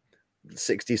at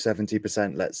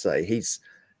 60-70%, let's say,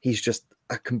 he's just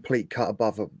a complete cut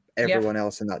above everyone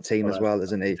else in that team as well,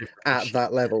 isn't he? At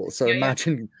that level. So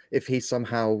imagine if he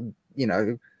somehow,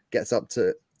 gets up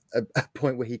to a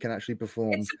point where he can actually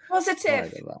perform. It's a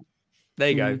positive. There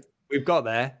you go. We've got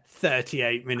there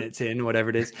 38 minutes in, whatever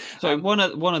it is. So one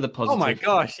of the positives. Oh my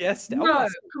gosh, yes. No,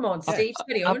 come on, Steve.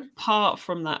 Apart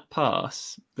from that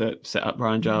pass that set up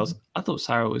Ryan Giles, I thought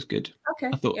Sarah was good. Okay.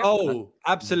 I thought.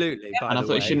 Absolutely. And I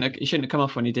thought he shouldn't have come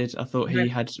off when he did. I thought he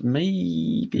had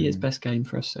maybe his best game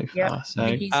for us so far. Yeah. So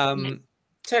he's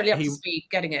totally up to speed,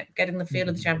 getting the feel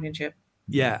of the championship.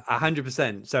 Yeah,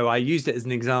 100%. So I used it as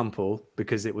an example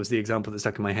because it was the example that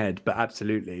stuck in my head. But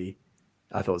absolutely,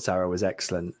 I thought Sarah was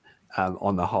excellent.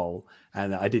 On the whole,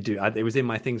 and I did it was in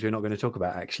my things we're not going to talk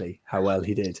about, actually, how well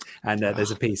he did. And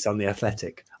there's a piece on The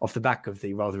Athletic off the back of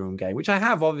the Rotherham game, which I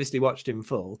have obviously watched in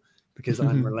full because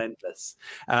I'm relentless,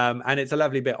 and it's a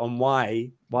lovely bit on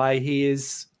why he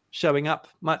is showing up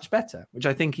much better, which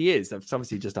I think he is. It's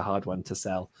obviously just a hard one to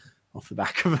sell off the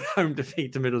back of a home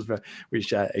defeat to Middlesbrough,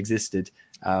 which existed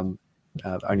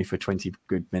only for 20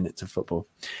 good minutes of football.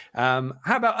 How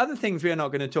about other things we are not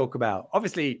going to talk about?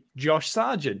 Obviously, Josh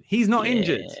Sargent. He's not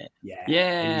injured.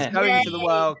 Yeah. He's going to the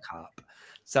World Cup.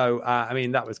 So, I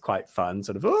mean, that was quite fun.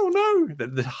 Sort of, oh no,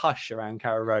 the hush around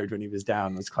Carrow Road when he was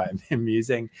down was quite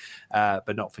amusing,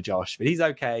 but not for Josh. But he's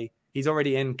okay. He's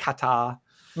already in Qatar.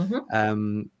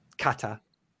 Qatar.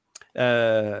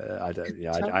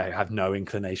 I have no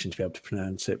inclination to be able to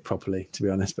pronounce it properly, to be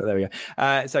honest. But there we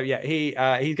go. So yeah,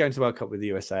 he's going to the World Cup with the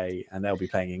USA, and they'll be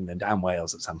playing England and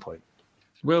Wales at some point.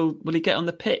 Will he get on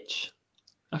the pitch?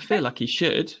 I feel like he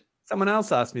should. Someone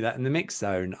else asked me that in the mix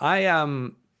zone. I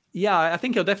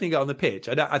think he'll definitely get on the pitch.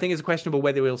 I think it's questionable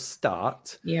whether he'll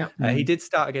start. Yeah. He did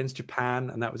start against Japan,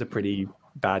 and that was a pretty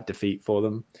bad defeat for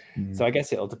them. So I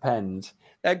guess it'll depend.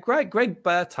 Greg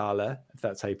Berhalter, if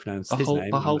that's how you pronounce his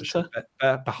name. Berhalter?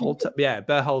 Berhalter. Yeah,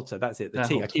 Berhalter. That's it. The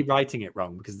T. I keep writing it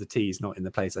wrong because the T is not in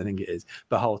the place I think it is.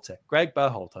 Berhalter. Greg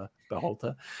Berhalter.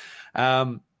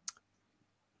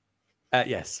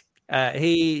 Yes.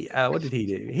 What did he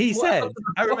do? He said,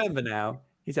 I remember now.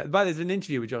 He said, but there's an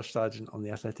interview with Josh Sargent on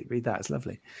The Athletic. Read that; it's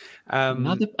lovely.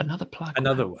 Another plug.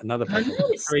 Another plug.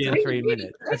 3 in 3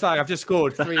 minutes. It's like I've just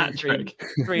scored 3 in 3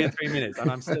 minutes,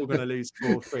 and I'm still going to lose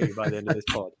 4-3 by the end of this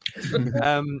pod.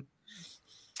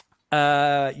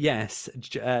 Yes,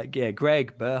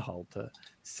 Greg Berhalter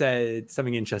said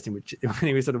something interesting, which when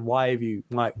he was sort of, why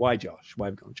Josh? Why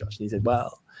have you gone Josh? And he said,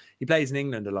 well, he plays in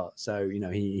England a lot, so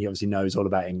he obviously knows all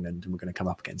about England, and we're going to come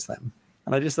up against them.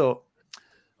 And I just thought,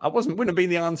 wouldn't have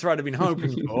been the answer I'd have been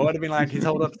hoping for. I'd have been like, his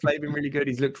hold-up play been really good.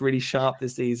 He's looked really sharp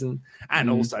this season. And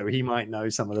also he might know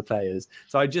some of the players.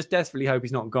 So I just desperately hope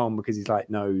he's not gone because he's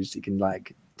knows he can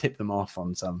tip them off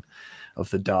on some of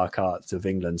the dark arts of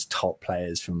England's top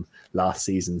players from last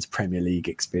season's Premier League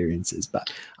experiences.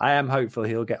 But I am hopeful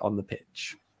he'll get on the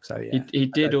pitch. So yeah. He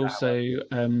did also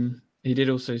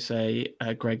say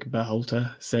Greg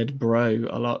Berhalter said bro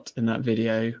a lot in that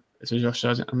video. So Josh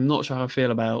Sargent, I'm not sure how I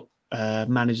feel about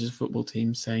managers of football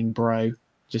teams saying bro.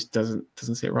 Just doesn't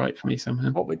sit right for me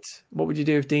somehow. What would you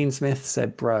do if Dean Smith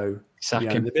said bro? Sack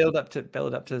him. The build up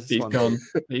to He's gone.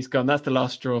 He's gone. That's the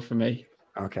last straw for me.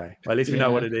 Okay. Well, at least we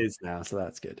know what it is now, so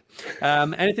that's good.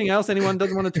 Anything else anyone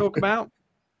doesn't want to talk about?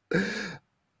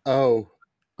 I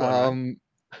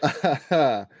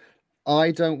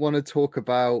don't want to talk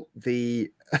about the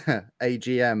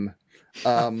AGM.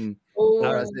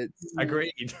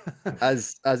 Agreed.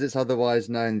 as it's otherwise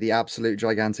known, the absolute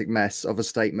gigantic mess of a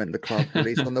statement the club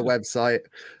released on the website,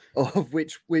 of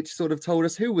which sort of told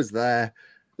us who was there,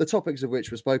 the topics of which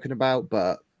were spoken about,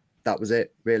 but that was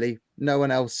it, really. No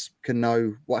one else can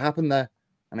know what happened there,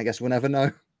 and I guess we'll never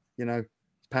know.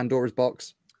 Pandora's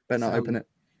box. Better not open it.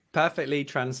 Perfectly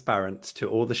transparent to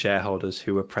all the shareholders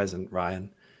who were present,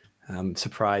 Ryan. I'm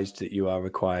surprised that you are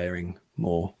requiring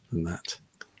more than that.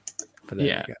 But there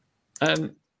you go.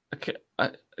 Okay,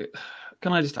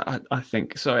 can I just? I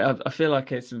think. Sorry, I feel like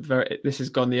this has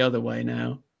gone the other way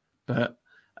now, but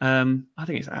I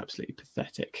think it's absolutely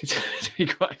pathetic. To be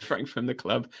quite frank, from the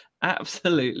club,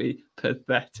 absolutely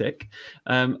pathetic.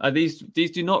 These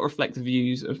do not reflect the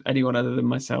views of anyone other than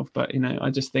myself, but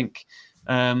I just think,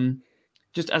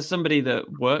 just as somebody that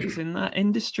works in that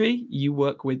industry, you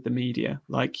work with the media,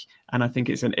 and I think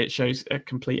it shows a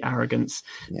complete arrogance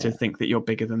to think that you're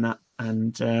bigger than that,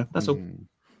 and that's all.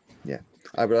 Yeah,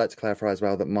 I would like to clarify as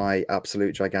well that my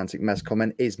absolute gigantic mess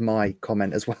comment is my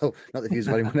comment as well, not the views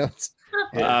of anyone else.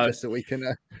 Just so we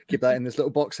can keep that in this little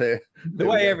box here. The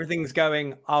way everything's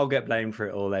going, I'll get blamed for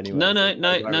it all anyway.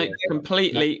 No,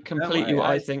 completely what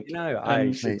I think.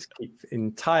 I should keep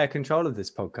entire control of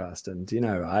this podcast, and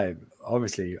I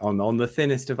obviously on the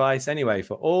thinnest of ice anyway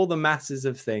for all the masses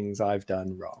of things I've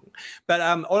done wrong. But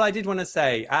all I did want to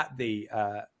say at the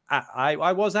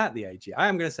I was at the AGM. I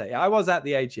am going to say I was at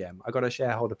the AGM. I got a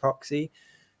shareholder proxy.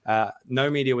 No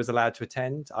media was allowed to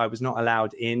attend. I was not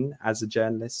allowed in as a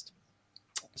journalist.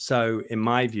 So in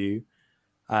my view,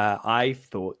 I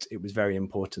thought it was very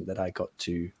important that I got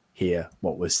to hear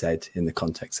what was said in the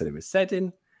context that it was said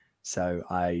in. So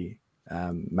I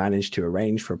managed to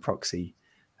arrange for a proxy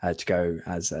to go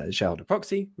as a shareholder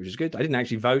proxy, which is good. I didn't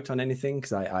actually vote on anything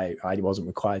because I wasn't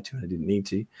required to and I didn't need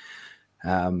to.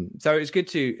 So it was good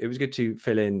to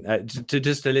fill in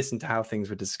to listen to how things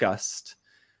were discussed.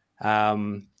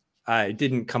 I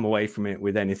didn't come away from it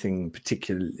with anything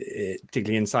particularly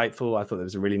insightful. I thought there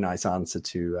was a really nice answer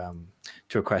to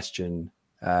a question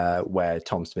where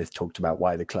Tom Smith talked about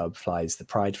why the club flies the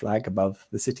pride flag above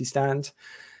the City stand.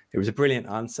 It was a brilliant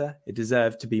answer. It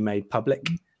deserved to be made public.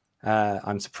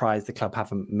 I'm surprised the club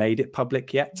haven't made it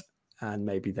public yet. And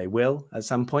maybe they will at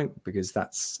some point, because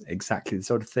that's exactly the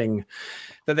sort of thing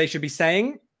that they should be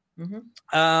saying.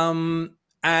 Mm-hmm.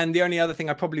 And the only other thing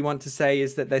I probably want to say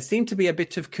is that there seemed to be a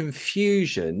bit of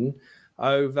confusion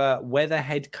over whether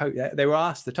head coach. They were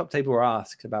asked. The top table were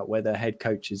asked about whether head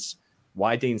coaches.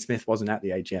 Why Dean Smith wasn't at the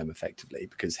AGM effectively,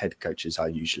 because head coaches are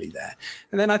usually there.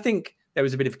 And then I think there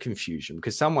was a bit of confusion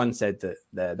because someone said that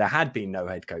there had been no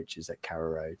head coaches at Carrow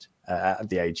Road at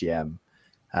the AGM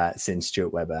since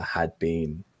Stuart Webber had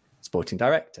been sporting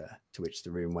director, to which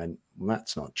the room went, well,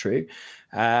 that's not true.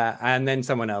 And then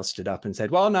someone else stood up and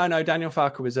said, well, no, Daniel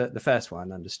Farke was the first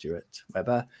one under Stuart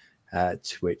Webber.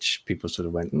 To which people sort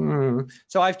of went,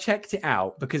 So I've checked it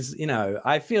out because,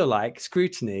 I feel like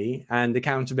scrutiny and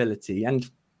accountability and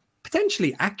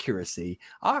potentially accuracy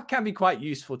can be quite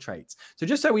useful traits. So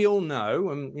just so we all know,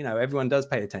 and, everyone does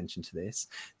pay attention to this,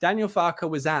 Daniel Farke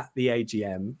was at the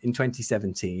AGM in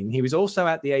 2017. He was also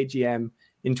at the AGM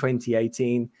in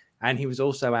 2018, and he was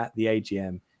also at the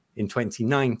AGM in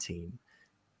 2019.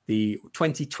 The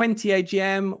 2020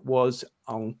 AGM was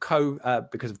on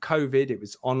because of COVID. It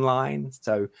was online,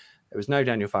 so there was no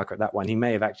Daniel Farke at that one. He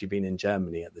may have actually been in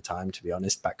Germany at the time, to be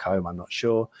honest. Back home, I'm not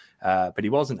sure, but he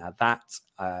wasn't at that,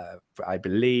 I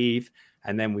believe.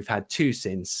 And then we've had two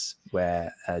since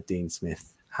where Dean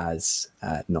Smith has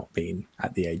not been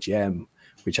at the AGM,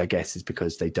 which I guess is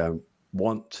because they don't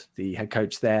want the head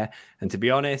coach there. And to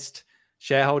be honest,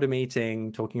 shareholder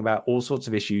meeting, talking about all sorts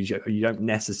of issues. You don't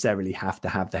necessarily have to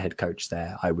have the head coach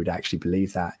there. I would actually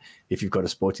believe that if you've got a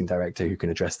sporting director who can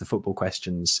address the football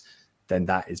questions, then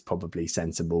that is probably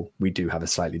sensible. We do have a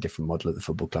slightly different model at the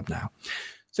football club now.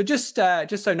 So just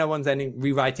so no one's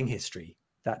rewriting history,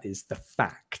 that is the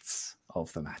facts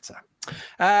of the matter.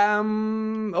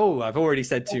 I've already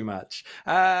said too much.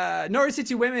 Norwich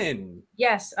City women.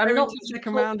 Yes, I'm not the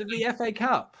second round of the FA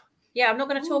Cup. Yeah, I'm not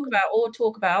going to talk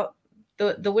about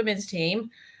the women's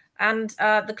team and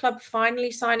the club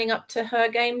finally signing up to her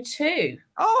game too.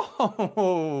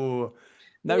 Oh,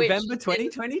 November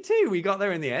 2022. We got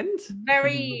there in the end.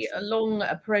 Very long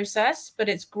process, but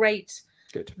it's great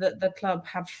that the club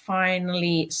have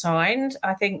finally signed.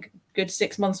 I think good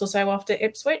 6 months or so after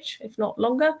Ipswich, if not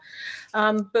longer.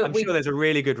 But I'm sure there's a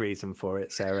really good reason for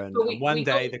it, Sarah. And one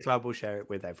day the club will share it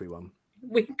with everyone.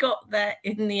 We got there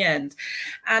in the end.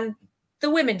 And the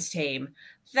women's team,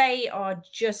 they are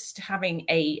just having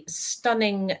a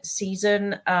stunning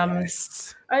season.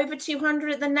 Yes. Over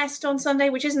 200 at the Nest on Sunday,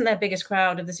 which isn't their biggest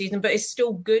crowd of the season, but it's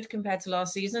still good compared to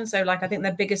last season. So, I think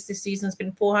their biggest this season has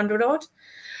been 400 odd.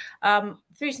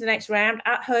 Through to the next round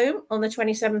at home on the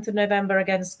 27th of November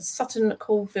against Sutton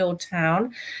Coldfield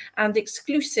Town. And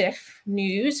exclusive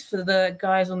news for the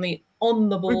guys on the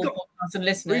ball podcast and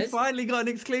listeners. We finally got an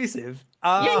exclusive.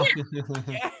 Yeah.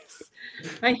 Yes.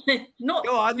 Not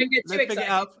go on. Let's pick it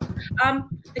up.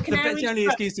 The Canaries. That's the only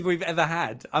exclusive we've ever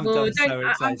had. I'm so excited.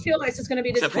 I feel like it's going to be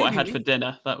except for what I had for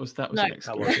dinner. That was an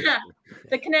exclusive.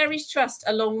 The Canaries Trust,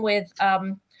 along with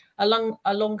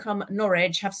Along Come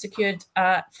Norwich, have secured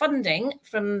funding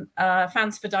from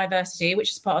Fans for Diversity,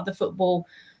 which is part of the Football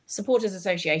Supporters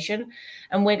Association,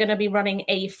 and we're going to be running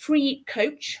a free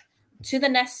coach to the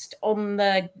Nest on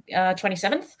the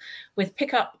 27th with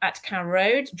pickup at Carrow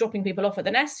Road, dropping people off at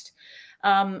the Nest,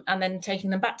 and then taking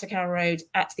them back to Carrow Road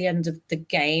at the end of the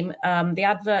game. The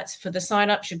adverts for the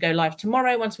sign-up should go live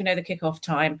tomorrow once we know the kickoff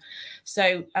time.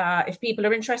 So if people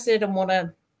are interested and want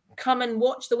to come and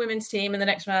watch the women's team in the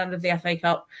next round of the FA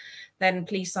Cup, then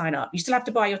please sign up. You still have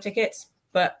to buy your tickets,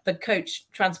 but the coach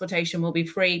transportation will be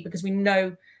free because we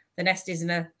know the Nest is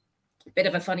in a bit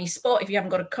of a funny spot. If you haven't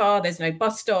got a car, there's no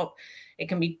bus stop. It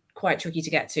can be quite tricky to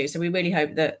get to. So we really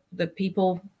hope that the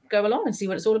people go along and see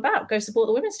what it's all about. Go support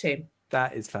the women's team.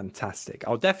 That is fantastic.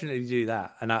 I'll definitely do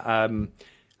that. And I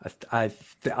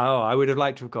would have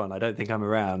liked to have gone. I don't think I'm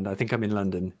around. I think I'm in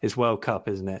London. It's World Cup,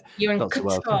 isn't it? You're in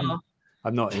Qatar.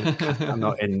 I'm not in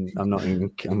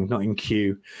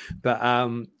Q,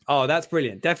 but that's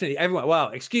brilliant. Definitely everyone. Well,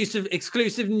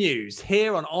 exclusive news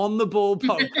here on the Ball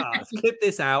podcast. Clip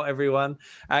this out, everyone.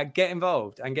 Get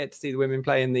involved and get to see the women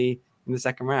play in the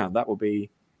second round. That will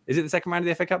be. Is it the second round of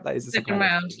the FA Cup? That is the second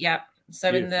round. Yeah. So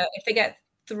if they get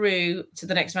through to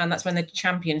the next round, that's when the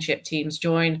championship teams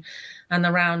join, and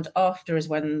the round after is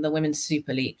when the Women's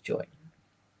Super League join.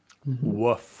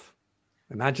 Woof!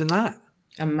 Imagine that.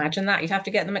 You'd have to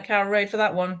get them at Carrow Road for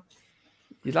that one.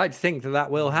 You'd like to think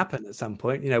that will happen at some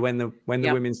point. When the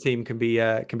women's team can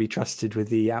be trusted with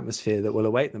the atmosphere that will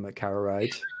await them at Carrow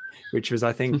Road, which was,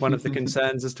 I think, one of the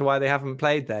concerns as to why they haven't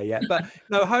played there yet. But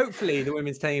no, hopefully the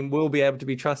women's team will be able to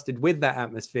be trusted with that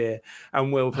atmosphere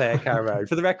and will play at Carrow Road.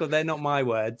 For the record, they're not my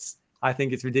words. I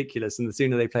think it's ridiculous, and the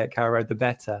sooner they play at Carrow Road, the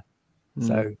better.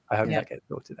 So I hope that gets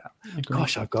sorted out.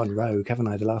 Gosh, I've gone rogue, haven't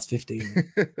I, the last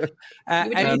 15?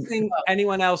 Anything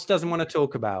anyone else doesn't want to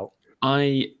talk about?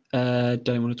 I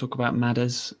don't want to talk about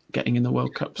Madders getting in the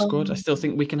World Cup squad. I still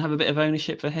think we can have a bit of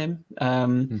ownership for him.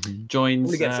 Joins.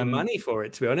 We'll get some money for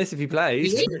it, to be honest, if he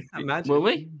plays. Imagine. Will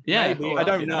we? Yeah. Maybe. I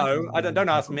don't know. Don't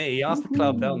ask me. Ask the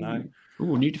club. They'll know.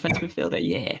 Oh, new defensive midfielder,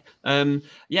 yeah.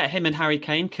 Him and Harry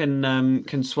Kane can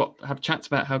have chats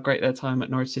about how great their time at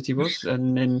Norwich City was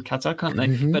and in Qatar, can't they?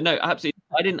 But no, absolutely.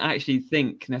 I didn't actually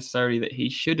think necessarily that he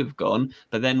should have gone,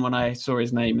 but then when I saw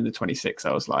his name in the 26,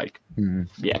 I was like,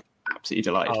 yeah, absolutely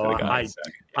delighted for the guy.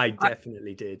 I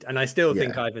definitely did, and I still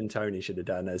think Ivan Toney should have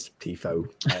done as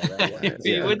Tifo.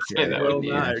 You would say that, wouldn't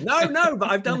you? No, but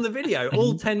I've done the video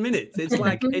all 10 minutes. It's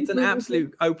like it's an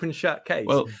absolute open shut case.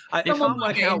 Well, I can't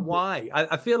work out why.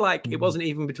 I feel like it wasn't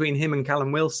even between him and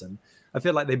Callum Wilson. I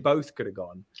feel like they both could have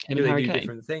gone. Him and Harry do Kane?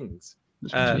 Different things.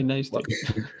 Between those two.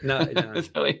 No. That's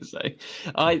what you say.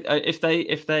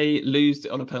 If they lose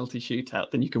on a penalty shootout,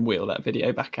 then you can wheel that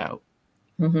video back out.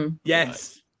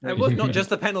 Yes. It was not just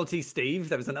the penalty, Steve.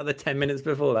 There was another 10 minutes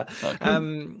before that.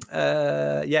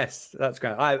 Yes, that's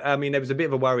great. I mean, there was a bit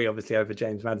of a worry, obviously, over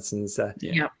James Maddison's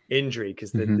injury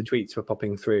because the tweets were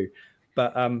popping through.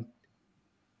 But I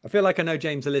feel like I know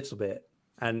James a little bit.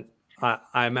 And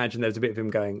I imagine there's a bit of him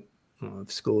going,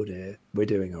 I've scored here. We're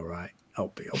doing all right. I'll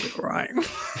be all right.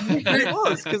 And it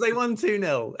was because they won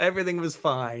 2-0. Everything was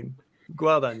fine.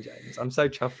 Well done, James. I'm so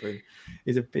chuffed for him.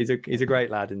 He's a great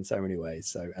lad in so many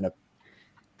ways. And a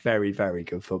very, very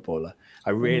good footballer.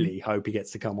 I really hope he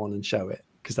gets to come on and show it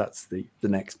because that's the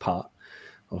next part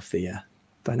of the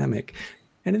dynamic.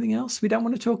 Anything else we don't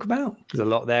want to talk about? There's a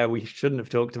lot there we shouldn't have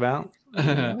talked about.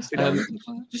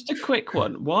 Just a quick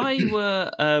one. Why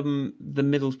were the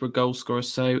Middlesbrough goal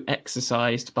scorers so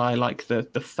exercised by like the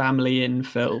family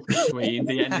infill between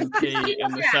the NMP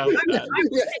and the South End?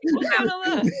 What's going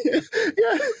on there?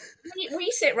 We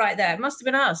sit right there. It must have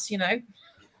been us,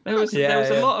 There was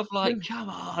a lot of like, come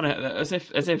on, as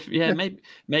if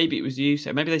maybe it was you.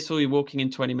 So maybe they saw you walking in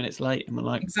 20 minutes late and were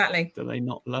like, exactly. Do they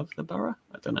not love the borough?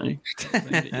 I don't know.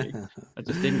 I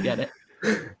just didn't get it.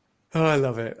 Oh, I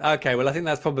love it. Okay, well, I think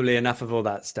that's probably enough of all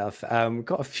that stuff. We've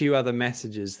got a few other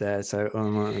messages there, so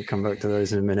I'll come back to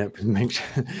those in a minute. Make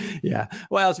sure. Yeah.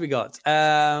 What else we got?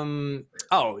 Nodge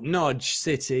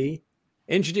City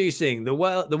introducing the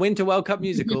Winter World Cup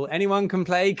musical. Anyone can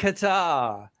play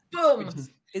Qatar. Boom.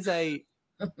 Is that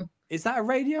a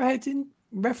Radiohead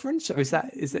reference, or is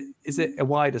it a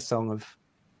wider song of?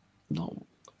 Not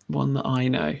one that I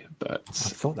know, but I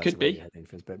thought that could be.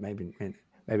 Influence, but maybe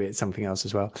it's something else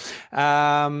as well.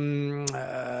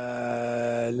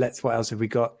 What else have we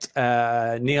got?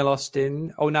 Neil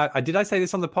Austin. Oh no, did I say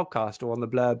this on the podcast or on the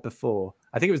blurb before?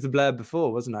 I think it was the blurb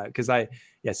before, wasn't it? Because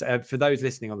for those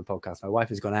listening on the podcast, my wife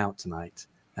has gone out tonight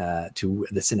to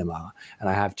the cinema, and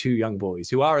I have 2 young boys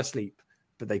who are asleep,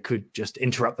 but they could just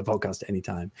interrupt the podcast at any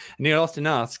time. And Neil Austin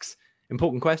asks,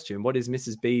 important question, what is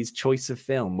Mrs. B's choice of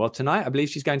film? Well, tonight I believe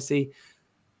she's going to see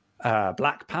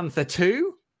Black Panther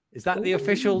 2. Is that the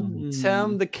official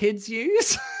term the kids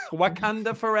use?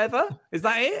 Wakanda Forever? Is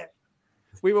that it?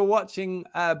 We were watching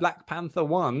Black Panther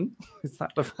 1. Is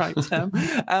that the right term?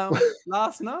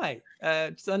 Last night,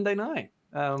 Sunday night.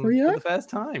 For the first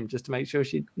time, just to make sure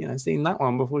she'd seen that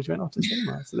one before she went off to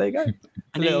cinema. So there you go.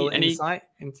 Any insight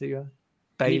into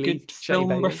Bailey, any good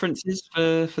film references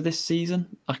for this season?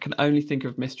 I can only think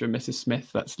of Mr. and Mrs. Smith.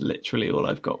 That's literally all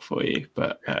I've got for you.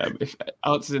 But if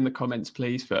answers in the comments,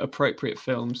 please, for appropriate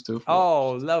films to have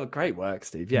watched. Oh, great work,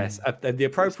 Steve. Yes, the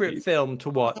appropriate film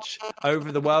to watch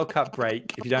over the World Cup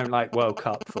break if you don't like World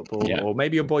Cup football, or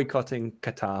maybe you're boycotting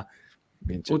Qatar.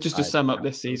 Or just to sum up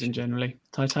this season generally.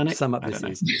 Titanic? Sum up this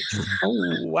season.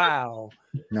 Oh, wow.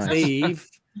 Nice. Steve,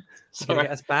 sorry.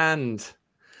 Get us banned.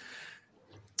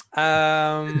 Canary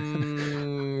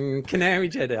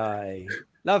Jedi.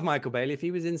 Love Michael Bailey. If he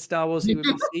was in Star Wars, he would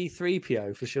be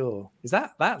C-3PO for sure.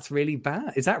 That's really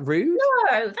bad? Is that rude?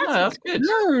 No, that's good.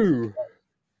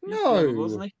 No.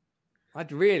 Wasn't he? No,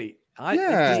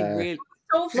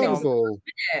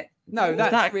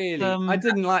 that's really. I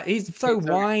didn't like. He's so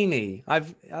whiny.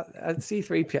 I've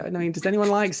C-3PO. I mean, does anyone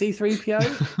like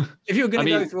C-3PO? If you were going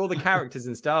to go through all the characters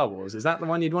in Star Wars, is that the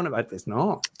one you'd want about? It's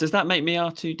not. Does that make me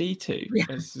R2D2?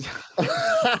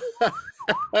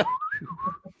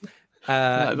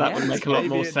 That would make a lot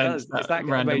more sense. That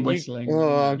random whistling.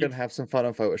 Oh, I'm going to have some fun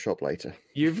on Photoshop later.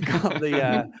 You've got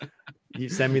the. You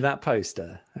send me that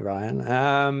poster, Ryan.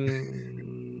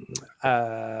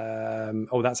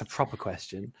 That's a proper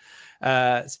question.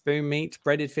 Spoon meat,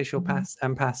 breaded fish or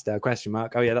pasta? Question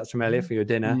mark. Oh yeah, that's from earlier for your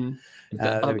dinner.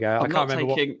 There we go. I can't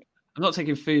remember. I'm not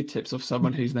taking food tips off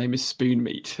someone whose name is Spoon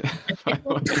Meat.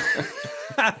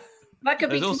 That could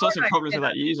be There's all sorts of tomorrow. problems with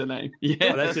that username.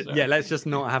 Yeah, Let's just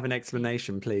not have an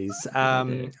explanation, please.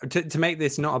 To make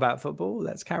this not about football,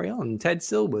 let's carry on. Ted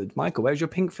Silwood, Michael, where's your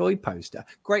Pink Floyd poster?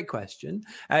 Great question.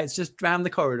 It's just round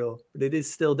the corridor, but it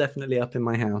is still definitely up in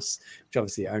my house, which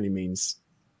obviously only means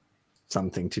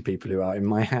something to people who are in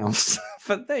my house.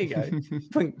 But there you go.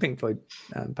 Pink Floyd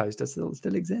poster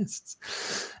still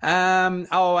exists. And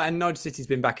Nod City's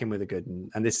been back in with a good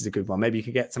one, and this is a good one. Maybe you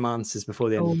could get some answers before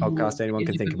the end of the podcast. Anyone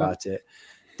can think about it.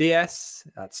 DS,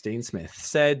 that's Dean Smith,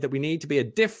 said that we need to be a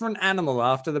different animal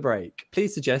after the break.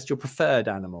 Please suggest your preferred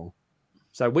animal.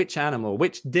 So which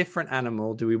different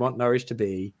animal do we want Norwich to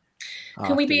be?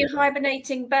 Can we be a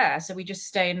hibernating bear so we just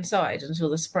stay inside until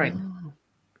the spring?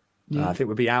 I think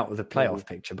we'll be out of the playoff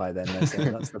picture by then. That's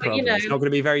the problem. It's not going to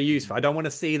be very useful. I don't want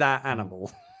to see that animal.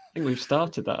 I think we've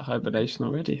started that hibernation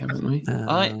already, haven't we?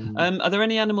 Are there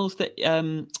any animals that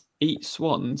eat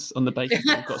swans on the basis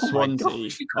they've got swans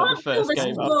eat at the first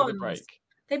game after the break?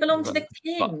 They belong to the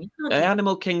king. The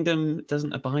animal kingdom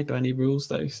doesn't abide by any rules,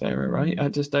 though, Sarah, right? I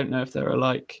just don't know if there are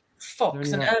like...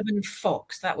 Fox, an urban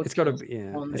fox. That would. It's got to be,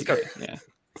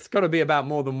 It's got to be about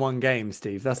more than one game,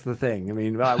 Steve. That's the thing. I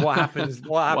mean, what happens?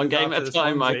 One game at a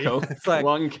time, Michael. It's like,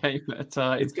 one game at a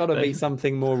time. It's got to be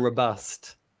something more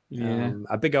robust. Yeah.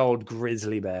 A big old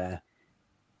grizzly bear.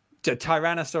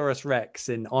 Tyrannosaurus Rex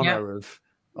in honor of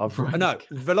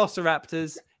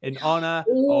Velociraptors in honor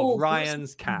of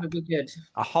Ryan's cat. Would be good.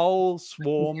 A whole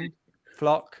swarm,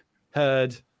 flock,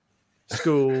 herd,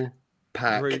 school,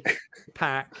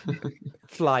 Pack,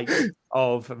 flight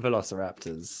of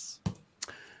Velociraptors.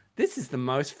 This is the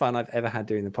most fun I've ever had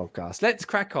doing the podcast. Let's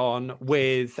crack on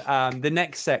with the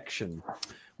next section,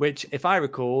 which, if I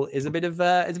recall, is a bit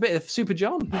of Super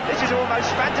John. This is almost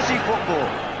fantasy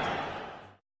football.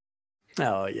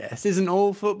 Oh yes, isn't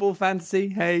all football fantasy?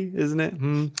 Hey, isn't it?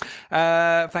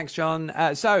 Thanks, John.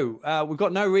 So we've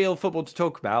got no real football to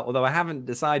talk about, although I haven't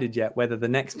decided yet whether the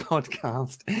next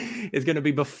podcast is going to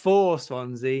be before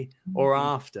Swansea or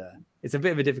after. It's a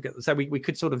bit of a difficult. So we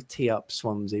could sort of tee up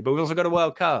Swansea, but we've also got a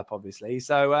World Cup, obviously.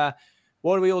 So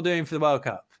what are we all doing for the World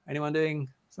Cup? Anyone doing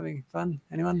something fun?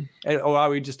 Anyone? Or are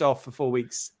we just off for 4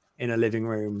 weeks in a living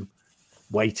room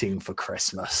waiting for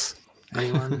Christmas?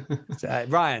 Anyone?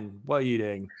 Ryan, what are you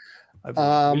doing?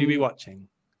 Will you be watching?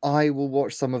 I will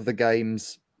watch some of the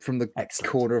games from the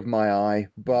corner of my eye,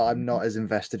 but I'm not as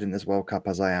invested in this World Cup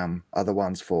as I am other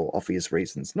ones for obvious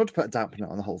reasons. Not to put a dampener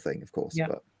on the whole thing, of course,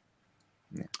 but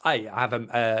yeah. I have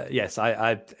it's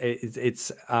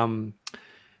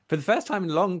for the first time in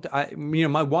a long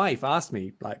my wife asked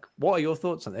me, like, what are your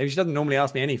thoughts on it? She doesn't normally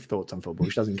ask me any thoughts on football.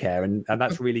 She doesn't care, and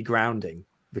that's really grounding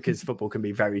because football can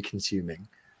be very consuming.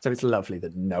 So it's lovely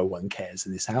that no one cares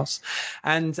in this house.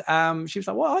 And she was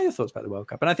like, what are your thoughts about the World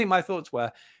Cup? And I think my thoughts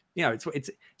were, it's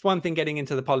one thing getting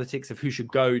into the politics of who should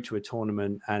go to a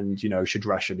tournament and, should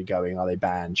Russia be going? Are they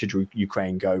banned? Should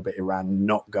Ukraine go, but Iran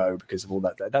not go because of all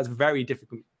that? That's a very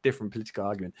different political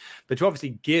argument. But to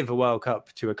obviously give a World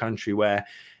Cup to a country where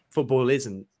football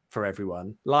isn't for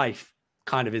everyone, life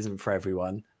kind of isn't for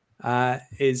everyone,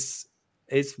 is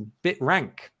a bit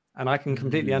rank. And I can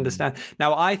completely understand.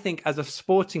 Now, I think as a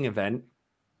sporting event,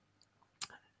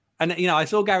 and, I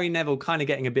saw Gary Neville kind of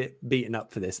getting a bit beaten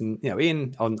up for this. And,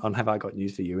 Ian on Have I Got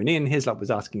News For You? And Ian Hislop was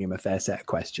asking him a fair set of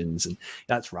questions. And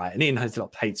that's right. And Ian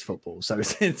Hislop hates football. So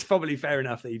it's probably fair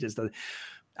enough that he just does.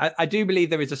 I do believe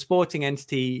there is a sporting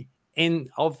entity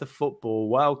of the Football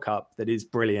World Cup that is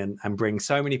brilliant and brings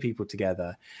so many people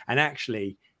together. And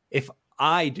actually, if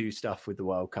I do stuff with the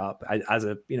World Cup as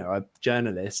a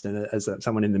journalist and as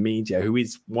someone in the media who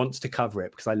wants to cover it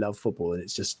because I love football and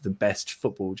it's just the best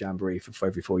football jamboree for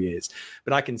every 4 years.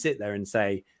 But I can sit there and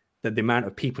say that the amount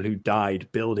of people who died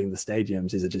building the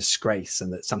stadiums is a disgrace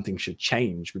and that something should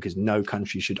change because no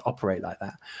country should operate like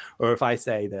that. Or if I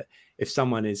say that if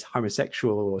someone is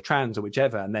homosexual or trans or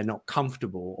whichever and they're not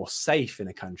comfortable or safe in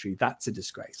a country, that's a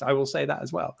disgrace. I will say that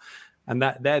as well. And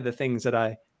that they're the things that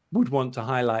I would want to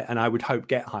highlight and I would hope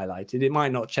get highlighted. It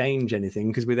might not change anything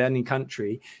because with any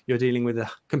country you're dealing with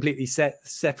a completely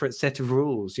separate set of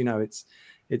rules.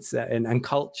 It's and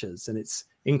cultures, and it's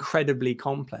incredibly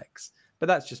complex. But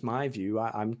that's just my view.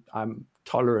 I'm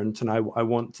tolerant, and I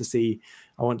want to see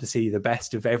the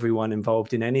best of everyone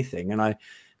involved in anything. And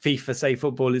FIFA say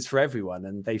football is for everyone,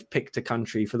 and they've picked a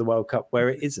country for the World Cup where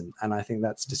it isn't, and I think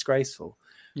that's disgraceful.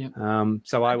 Yeah.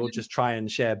 So I will just try and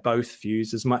share both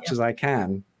views as much as I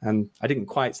can. And I didn't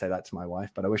quite say that to my wife,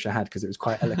 but I wish I had because it was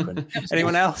quite eloquent.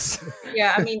 Anyone else?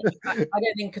 Yeah, I mean, I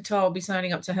don't think Qatar will be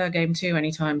signing up to her game too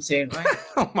anytime soon, right?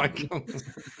 Oh my God.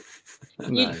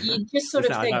 you just sort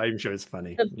of think, I'm not even sure it's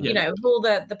funny. you know, all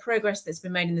the progress that's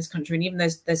been made in this country, and even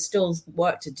there's still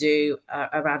work to do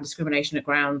around discrimination at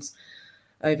grounds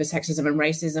over sexism and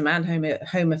racism and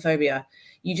homophobia.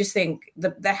 You just think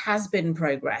that there has been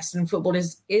progress, and football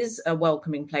is a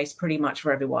welcoming place pretty much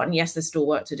for everyone. Yes, there's still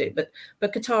work to do, but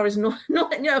Qatar is not.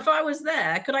 You know, if I was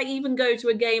there, could I even go to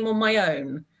a game on my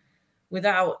own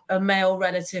without a male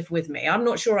relative with me? I'm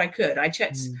not sure I could. I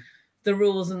checked the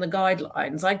rules and the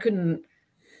guidelines. I couldn't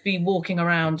be walking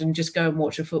around and just go and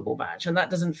watch a football match, and that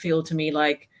doesn't feel to me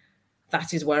like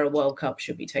that is where a World Cup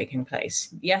should be taking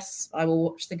place. Yes, I will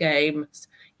watch the games.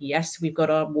 Yes, we've got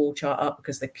our wall chart up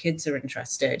because the kids are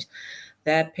interested.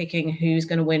 They're picking who's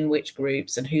going to win which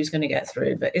groups and who's going to get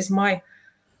through. But is my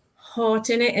heart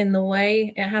in it in the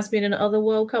way it has been in other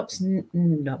World Cups?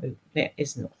 No, it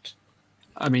is not.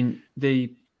 I mean,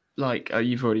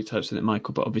 you've already touched on it,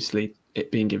 Michael, but obviously it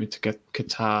being given to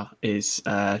Qatar is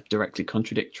directly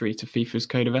contradictory to FIFA's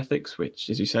code of ethics,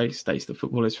 which, as you say, states that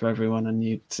football is for everyone, and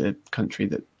it's a country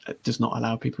that does not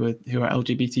allow people who are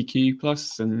LGBTQ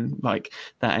plus, and like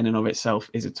that in and of itself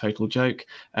is a total joke.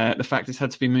 The fact it's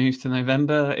had to be moved to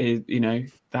November is, you know,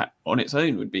 that on its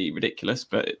own would be ridiculous,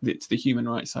 but it's the human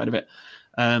rights side of it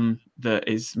that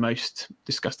is most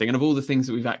disgusting. And of all the things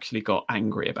that we've actually got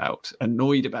angry about,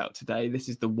 annoyed about today, this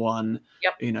is the one,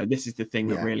 you know, this is the thing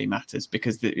that really matters,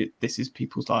 because this is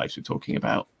people's lives we're talking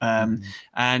about.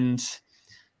 And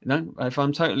no, if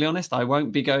I'm totally honest, I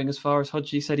won't be going as far as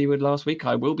Hodgie said he would last week.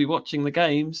 I will be watching the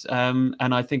games. And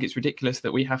I think it's ridiculous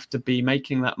that we have to be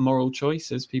making that moral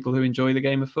choice as people who enjoy the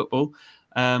game of football.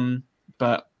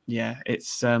 But yeah,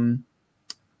 it's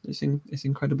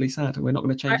incredibly sad. We're not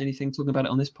going to change anything talking about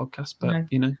it on this podcast, but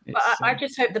you know, I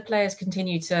just hope the players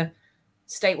continue to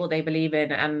state what they believe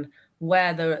in and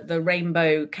wear the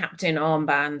rainbow captain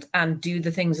armband and do the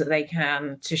things that they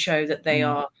can to show that they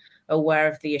are aware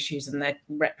of the issues and they're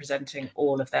representing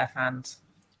all of their fans.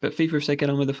 But FIFA have said get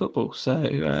on with the football, so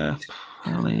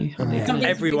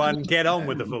everyone get on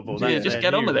with the football. That's just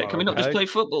get on with it. Can we not just play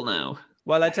football now?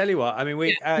 Well, I tell you what, I mean,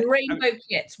 rainbow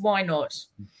kits, why not?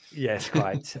 Yes,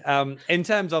 quite. In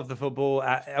terms of the football,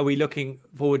 are we looking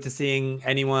forward to seeing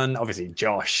anyone? Obviously,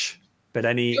 Josh, but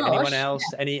anyone else?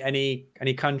 Any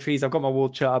countries? I've got my wall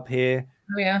chart up here.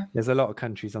 Oh yeah, there's a lot of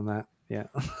countries on that. Yeah.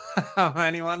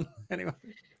 Anyone?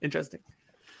 Interesting.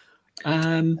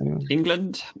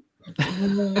 England.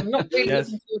 Not really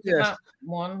looking forward to that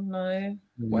one. No.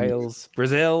 Wales,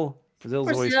 Brazil's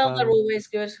always fun. They're always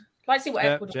good. I'd like to see what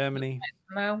Ecuador Germany.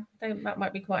 Now, that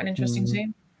might be quite an interesting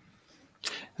team.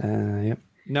 Yep.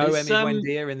 No, Emi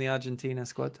Buendia in the Argentina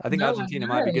squad. I think Argentina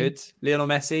might be good. Lionel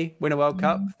Messi win a World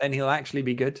Cup, then he'll actually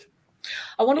be good.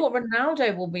 I wonder what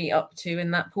Ronaldo will be up to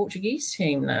in that Portuguese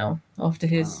team now after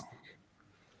his.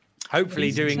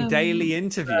 Hopefully, doing daily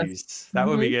interviews. That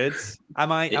would be good.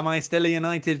 Am I still a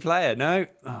United player? No.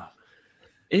 Oh.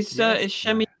 Is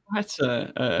Shemi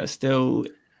Huerta still?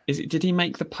 Did he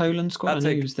make the Poland squad?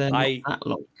 He was there not that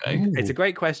long ago. It's a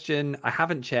great question. I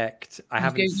haven't checked. I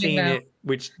haven't seen it,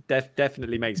 which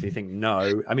definitely makes me think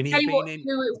no. I mean, he's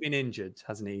been injured,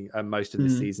 hasn't he? Most of the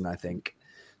season, I think.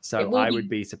 So I would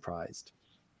be surprised.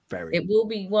 It will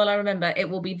be. Well, I remember it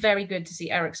will be very good to see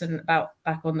Eriksen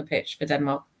back on the pitch for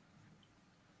Denmark.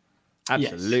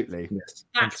 Absolutely. Yes.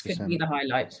 That could be the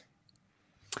highlight.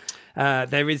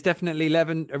 There is definitely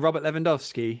Robert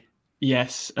Lewandowski.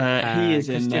 Yes, he is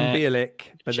in there. Christian Bielik,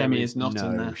 but Shemi is not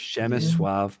in there.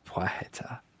 Przemysław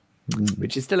Płacheta,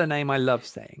 which is still a name I love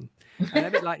saying. And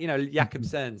a bit like, Jakob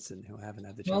Sørensen, who I haven't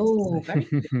had the chance to say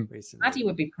recently. Maddie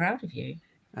would be proud of you.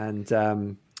 And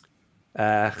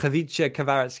Khvicha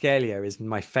Kvaratskhelia is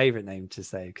my favourite name to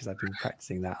say because I've been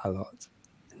practicing that a lot.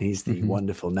 And he's the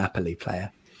wonderful Napoli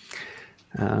player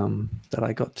that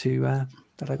I got to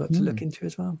look into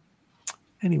as well.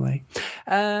 Anyway,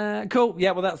 cool.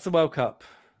 Yeah, well, that's the World Cup.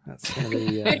 That's going to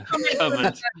be.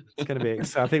 It's going to be.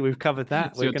 So I think we've covered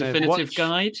that. We're going to definitive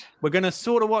guide. We're going to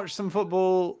sort of watch some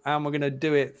football, and we're going to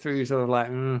do it through sort of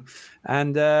like,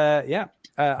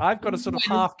 I've got to sort of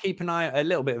half keep an eye, a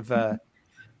little bit of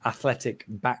athletic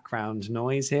background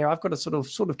noise here. I've got to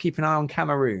sort of keep an eye on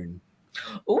Cameroon.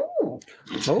 Oh,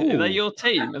 are they your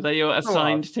team? Are they your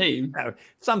assigned team? No, if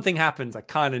something happens, I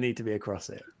kind of need to be across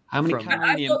it. How many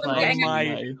Cameroonian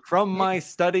players? From my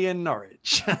study in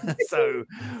Norwich. So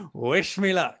wish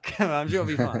me luck. I'm sure it'll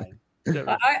be fine.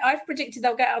 I've predicted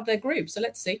they'll get out of their group, so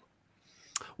let's see.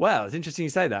 Well, it's interesting you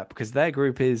say that because their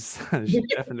group is, I should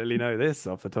definitely know this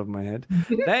off the top of my head.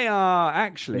 They are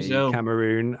actually, Brazil.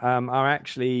 Cameroon are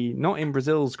actually not in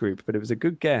Brazil's group, but it was a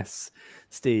good guess,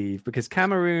 Steve, because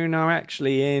Cameroon are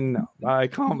actually in, I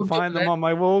can't find them on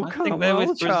my wall. I think they're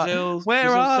with Brazil. Where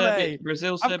Brazil, are Serbia, they?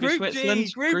 Brazil, Oh, Serbia,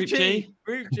 Switzerland. Group G.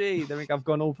 Group G. There we go. I've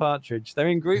gone all partridge. They're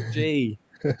in Group G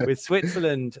with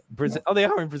Switzerland, Brazil. Oh, they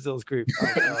are in Brazil's group.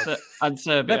 Oh, God. And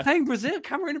Serbia. They're playing Brazil.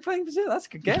 Cameroon are playing Brazil. That's a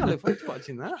good game. I look forward to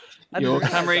watching that. I didn't Your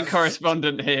realise Cameroon that.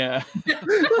 correspondent here.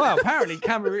 Well, apparently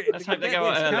Cameroon. Let's hope they go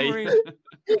out early.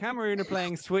 Cameroon are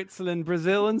playing Switzerland,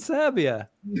 Brazil, and Serbia.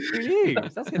 Who knew?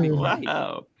 That's going to be great.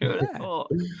 Wow. Who would have Yeah.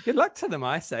 thought? Good luck to them,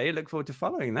 I say. Look forward to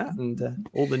following that and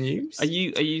all the news. Are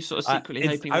you sort of secretly It's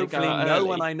hoping they go hopefully out no early?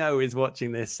 one I know is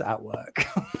watching this at work.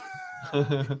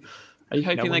 Are you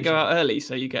hoping No they go one's- out early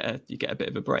so you get a bit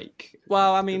of a break?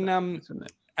 Well, I mean, Isn't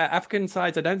it? African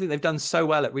sides, I don't think they've done so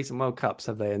well at recent World Cups,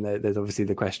 have they? And there's obviously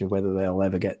the question of whether they'll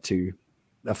ever get to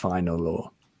a final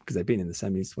or because they've been in the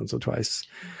semis once or twice,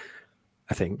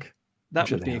 I think. That I'm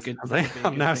sure would they be a have, good. have that they? would be a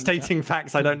I'm good now thing to- stating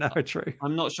facts I don't know are true.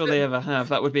 I'm not sure they ever have.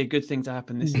 That would be a good thing to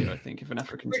happen this year, I think, if an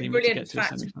African team were to Brilliant get to a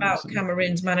fact semi-final. about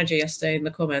Cameroon's manager yesterday in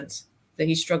the comments that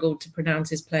he struggled to pronounce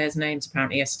his players' names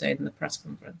apparently yesterday in the press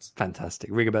conference. Fantastic.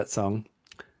 Rigobert Song.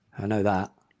 I know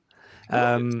that.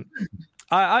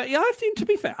 I think, to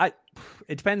be fair,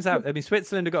 it depends how. I mean,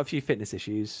 Switzerland have got a few fitness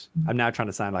issues. I'm now trying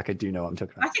to sound like I do know what I'm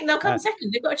talking I about. think they'll come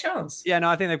second. They've got a chance. Yeah, no,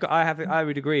 I think they've got. I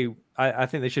would agree. I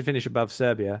think they should finish above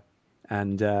Serbia,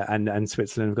 and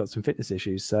Switzerland have got some fitness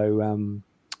issues. So,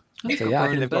 so yeah, I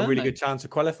think they've got a really good chance of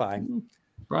qualifying.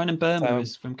 Brian and Burma So-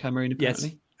 is from Cameroon, Yes,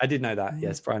 apparently. I did know that.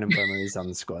 Yes, Brian and Burma is on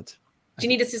the squad. Do you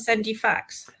need us to send you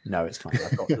facts? No, it's fine.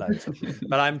 I've got loads,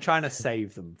 but I'm trying to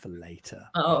save them for later.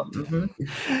 Oh,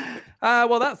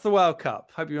 Well, that's the World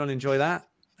Cup. Hope you all enjoy that.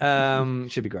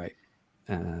 Should be great.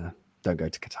 Don't go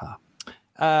to Qatar.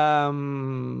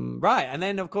 Right, and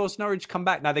then of course Norwich come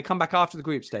back. Now they come back after the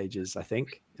group stages, I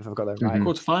think, if I've got that right.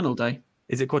 Quarter-final day.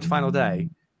 Is it quarter-final day?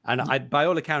 And by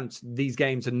all accounts, these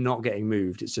games are not getting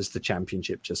moved. It's just the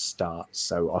championship just starts,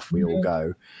 so off we all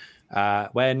go.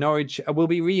 Where Norwich will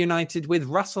be reunited with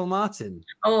Russell Martin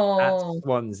oh, at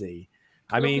Swansea.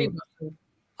 I lovely mean, Russell.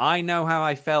 I know how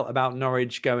I felt about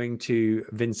Norwich going to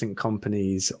Vincent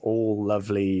Kompany's all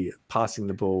lovely, passing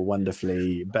the ball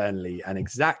wonderfully, Burnley, and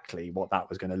exactly what that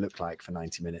was going to look like for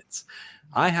 90 minutes.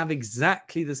 I have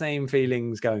exactly the same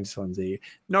feelings going to Swansea.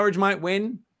 Norwich might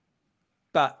win,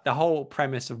 but the whole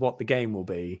premise of what the game will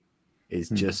be is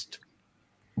just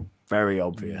very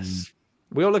obvious.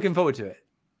 We're all looking forward to it.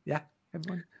 Yeah,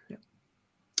 everyone? Yeah.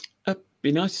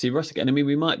 Be nice to see Russ again. I mean,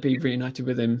 we might be reunited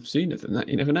with him sooner than that.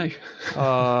 You never know.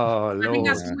 Oh, Lord. I think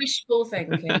that's wishful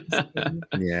thinking.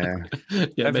 Yeah. Yeah,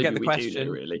 Don't forget maybe the we question. do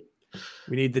know, really.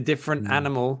 We need the different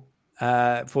animal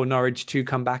for Norwich to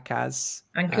come back as.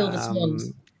 And kill the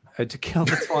Swans. To kill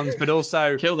the Swans, but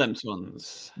also Kill them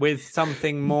Swans. with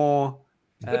something more,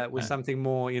 a bit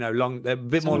more, a bit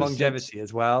more Someone longevity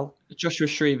as well. Joshua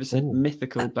Shreve has said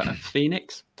mythical, but a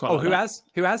phoenix. Quite Oh, like who that. has?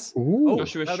 Who has? Ooh, Oh,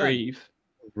 Joshua well done. Shreve.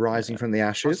 rising from the Oh,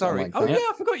 ashes. I sorry. like Oh, that. yeah,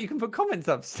 I forgot you can put comments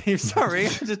up, Steve. Sorry, I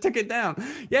just took it down.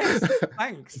 Yes,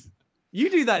 thanks. You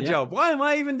do that Yeah. job. Why am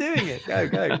I even doing it? Go.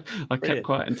 I kept Brilliant.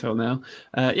 quiet until now.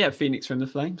 Yeah, Phoenix from the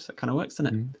Flames. That kind of works,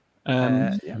 doesn't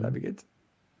it? Yeah, that'd be good.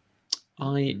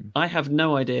 I have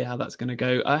no idea how that's going to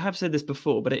go. I have said this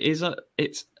before, but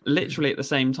it's literally at the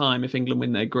same time if England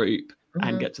win their group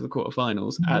and get to the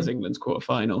quarterfinals as England's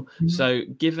quarterfinal. So,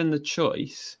 given the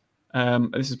choice,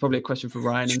 this is probably a question for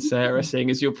Ryan and Sarah, seeing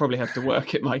as you'll probably have to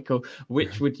work it, Michael.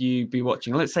 Which would you be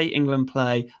watching? Let's say England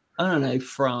play, I don't know,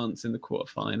 France in the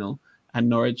quarterfinal, and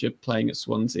Norwich are playing at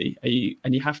Swansea. You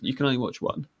can only watch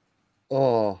one.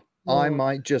 Oh, I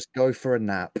might just go for a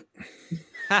nap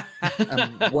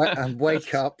and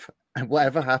wake up, and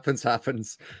whatever happens,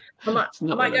 happens. I might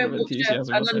not go that level and of watch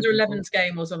enthusiasm I an was under hoping 11s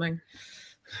game or something.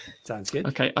 Sounds good.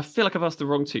 Okay, I feel like I've asked the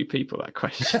wrong two people that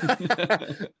question.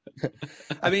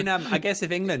 I mean, I guess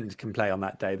if England can play on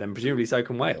that day, then presumably so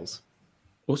can Wales.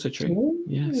 Also true.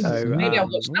 Yes. So Maybe I'll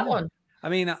watch that one. I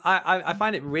mean, I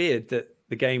find it weird that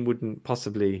the game wouldn't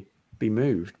possibly be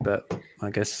moved, but I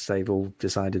guess they've all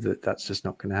decided that that's just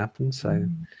not going to happen. So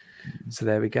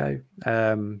there we go.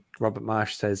 Robert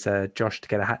Marsh says Josh to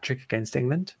get a hat trick against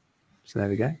England. So there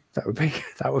we go.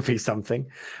 That would be something.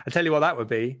 I tell you what, that would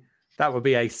be. That would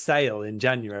be a sale in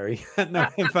January. No,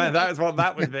 in fact, that is what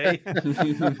that would be. That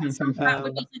would be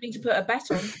something to put a bet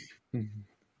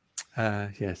on.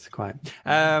 Yes, quite.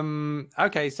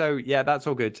 Okay, so yeah, that's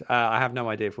all good. I have no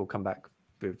idea if we'll come back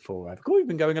before. We've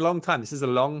been going a long time. This is a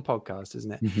long podcast,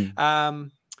 isn't it?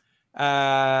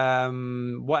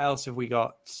 What else have we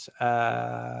got?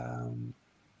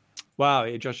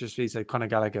 Wow, Josh just said Conor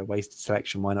Gallagher wasted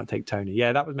selection. Why not take Tony?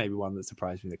 Yeah, that was maybe one that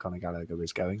surprised me that Conor Gallagher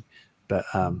was going. But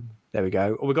there we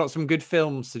go. We got some good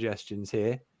film suggestions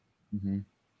here.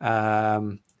 A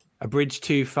Bridge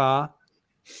Too Far.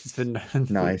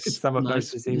 Nice. Some of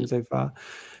those we've seen so far.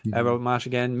 Robert Marsh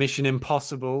again. Mission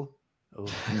Impossible. So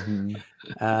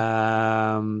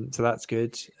that's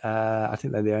good. I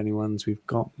think they're the only ones we've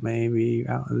got maybe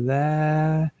out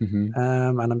there.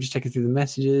 And I'm just checking through the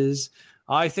messages.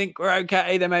 I think we're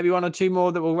okay. There may be one or two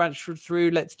more that we'll run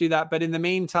through. Let's do that. But in the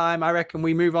meantime, I reckon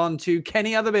we move on to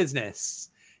Kenny Other Business.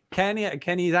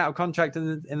 Kenny's out of contract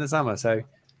in the summer, so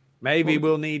maybe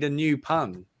we'll need a new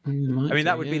pun. I mean,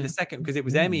 that would be the second, because it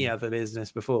was Emmy Other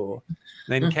Business before,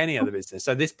 then Kenny Other Business.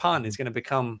 So this pun is going to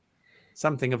become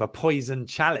something of a poison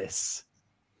chalice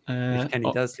if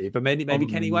Kenny does leave. But maybe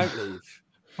Kenny won't leave.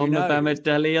 On the Bama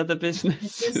Deli Other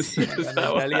Business.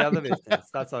 Deli Other Business.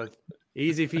 That's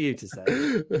easy for you to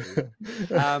say.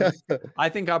 I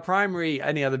think our primary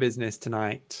Any Other Business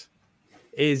tonight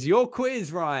is your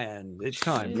quiz, Ryan. It's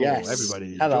time. Yes.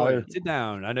 Everybody. Hello. Sit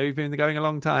down. I know you've been going a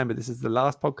long time, but this is the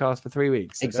last podcast for 3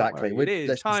 weeks. So exactly. It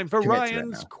is time for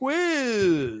Ryan's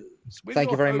quiz.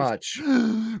 Thank you very much.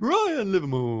 Ryan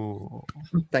Livermore.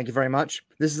 Thank you very much.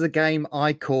 This is a game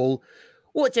I call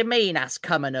What Do You Mean, Ass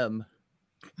Cummingham?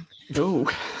 Oh.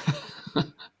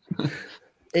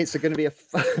 It's going to be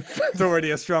It's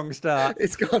already a strong start.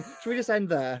 It's gone. Should we just end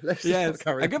there? Let's just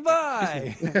carry on.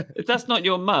 Goodbye. That's not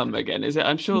your mum again, is it?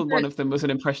 I'm sure one of them was an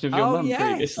impression of your mum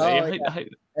previously.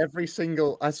 Every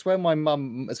single. I swear my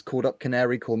mum has called up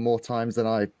Canary Call more times than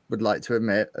I would like to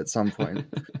admit at some point.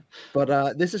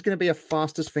 But this is going to be a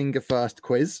fastest finger first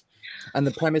quiz. And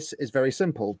the premise is very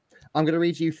simple. I'm going to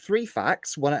read you 3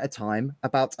 facts, one at a time,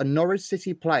 about a Norwich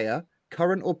City player,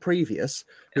 current or previous,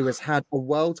 who has had a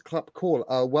World Cup call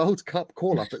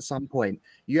up at some point.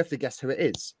 You have to guess who it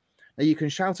is. Now you can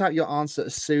shout out your answer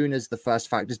as soon as the first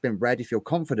fact has been read if you're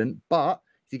confident, but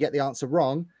if you get the answer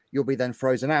wrong, you'll be then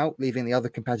frozen out, leaving the other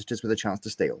competitors with a chance to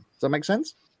steal. Does that make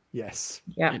sense? Yes.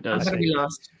 Yeah, it does. I'm going to be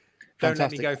last. Don't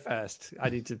Fantastic. let me go first. I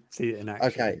need to see it in action.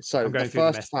 Okay, so I'm going the through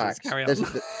the first messages. fact. Carry on.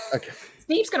 Okay.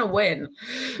 Steve's going to win.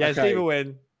 Yeah, Okay. Steve will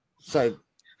win. So,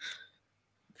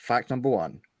 fact number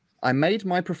 1. I made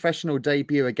my professional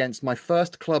debut against my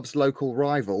first club's local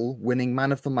rival, winning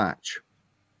man of the match.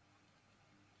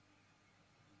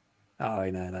 Oh, I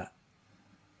know that.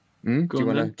 Do you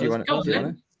want to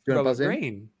buzz in?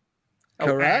 Green.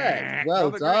 Correct. Well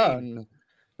Robert done. Green.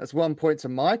 That's 1 point to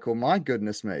Michael. My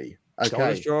goodness me. Goalless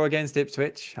Okay. draw against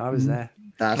Ipswich. I was there.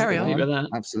 That's Carry the on. one. Look at that.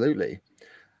 Absolutely.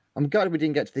 I'm glad we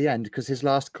didn't get to the end because his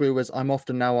last clue was I'm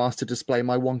often now asked to display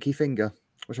my wonky finger,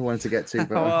 which I wanted to get to.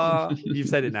 But Oh, you've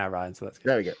said it now, Ryan, so that's good.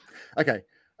 there we go. Okay.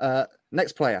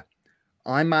 Next player.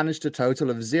 I managed a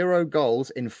total of 0 goals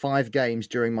in 5 games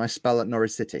during my spell at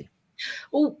Norwich City.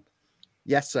 Oh,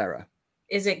 Yes, Sarah.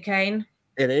 is it Kane?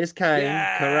 It is Kane.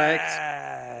 Correct.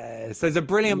 Yes. There's a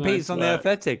brilliant Nice piece on The work.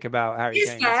 Athletic about Harry Is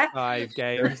Kane's there? 5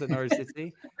 games at Norwich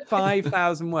City.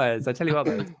 5,000 words. I tell you what,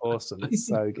 though, it's awesome. It's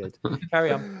so good.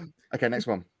 Carry on. Okay, next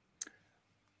one.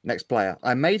 Next player.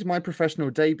 I made my professional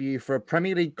debut for a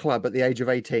Premier League club at the age of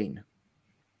 18.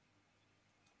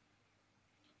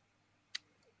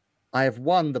 I have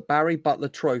won the Barry Butler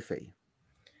Trophy.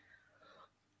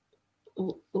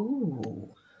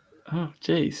 Ooh. Oh,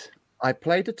 jeez. I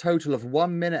played a total of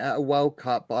 1 minute at a World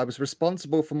Cup, but I was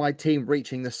responsible for my team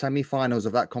reaching the semi-finals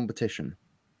of that competition.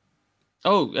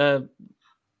 Oh,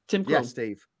 Tim Krul. Yes,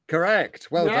 Steve. Correct.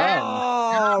 Well done.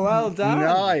 Oh, well done.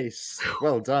 Nice.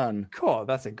 Well done. God,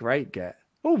 that's a great get.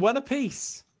 Oh, one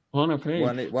apiece. One apiece.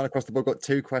 One across the board. Got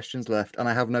 2 questions left, and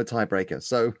I have no tiebreaker.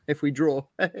 So if we draw,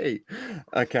 hey.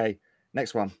 Okay,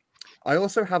 next one. I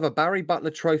also have a Barry Butler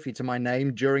Trophy to my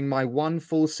name during my 1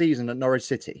 full season at Norwich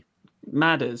City.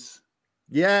 Madders.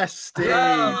 Yes, Steve.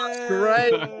 Yay!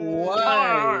 Great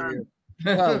way.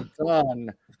 Well done.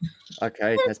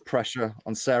 Okay, there's pressure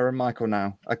on Sarah and Michael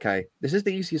now. Okay, this is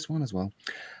the easiest one as well.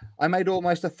 I made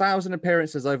almost 1,000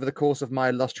 appearances over the course of my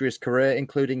illustrious career,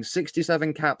 including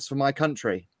 67 caps for my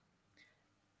country.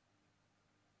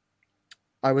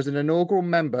 I was an inaugural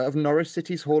member of Norwich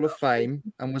City's Hall of Fame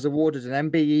and was awarded an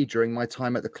MBE during my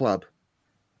time at the club.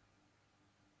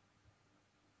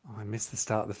 Oh, I missed the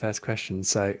start of the first question.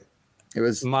 So It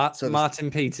was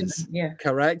Martin Peters. Yeah.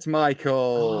 correct,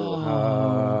 Michael.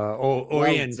 Or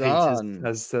Well Ian done.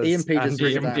 Peters. As Ian Peters Andrew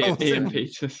is calls down. him. Ian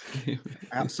Peters.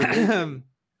 Absolutely.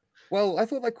 Well, I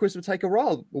thought that quiz would take a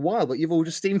while, but you've all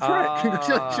just steamed through it.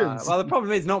 Congratulations. Well, the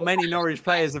problem is not many Norwich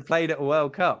players have played at a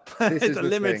World Cup. This It's is a the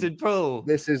limited pool.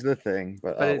 This is the thing.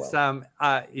 But It's well.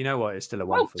 you know what? It's still a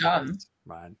Well wonderful done. quiz,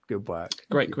 Ryan. Good work.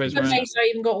 Great quiz, And Ryan. Mesa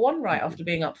even got one right after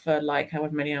being up for like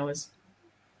however many hours.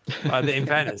 In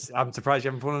fairness, I'm surprised you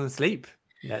haven't fallen asleep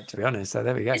yet, to be honest. So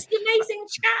there we go. It's the amazing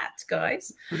chat,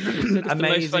 guys. It's the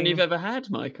most fun you've ever had,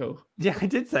 Michael. Yeah, I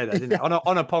did say that, didn't I?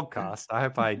 On a podcast. I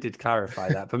hope I did clarify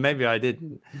that, but maybe I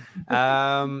didn't.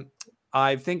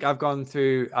 I think I've gone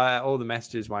through all the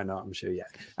messages. Why not? I'm sure.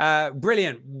 Yeah.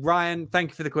 Brilliant, Ryan. Thank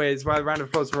you for the quiz. Well, round of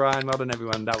applause for Ryan. Well done,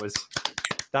 everyone.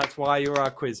 That's why you're our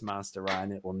quiz master,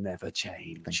 Ryan. It will never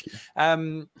change.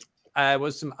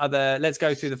 Was some other. Let's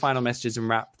go through the final messages and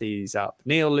wrap these up.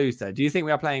 Neil Luther, do you think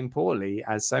we are playing poorly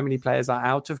as so many players are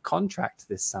out of contract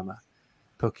this summer?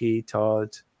 Pookie,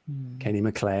 Todd, Kenny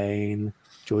McLean,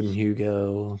 Jordan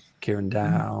Hugill, Kieran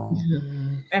Dow,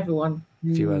 Everyone.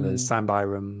 a few others, Sam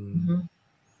Byram.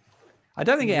 I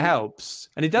don't think it helps,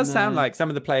 and it does sound like some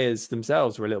of the players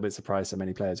themselves were a little bit surprised so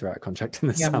many players were out of contract in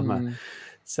the summer.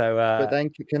 So, but then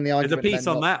can the there's a argument piece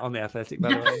then on not- that on the Athletic,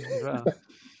 by the way, as well.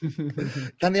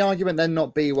 Can the argument then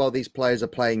not be, well, these players are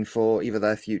playing for either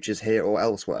their futures here or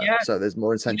elsewhere, Yeah. so there's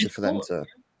more incentive for them to?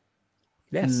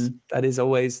 Yes, that is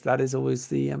always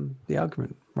the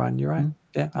argument, Ryan. You're right.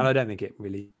 Yeah, and I don't think it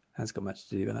really has got much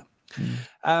to do with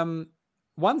that.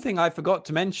 One thing I forgot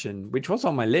to mention, which was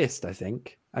on my list, I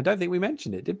don't think we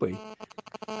mentioned it, did we?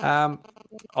 On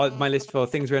my list for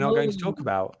things we're not going to talk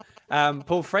about.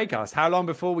 Paul Freycast, how long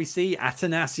before we see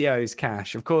Atanasio's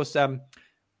cash? Of course,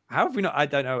 how have we not? I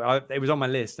don't know. It was on my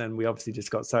list, and we obviously just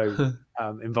got so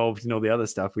involved in all the other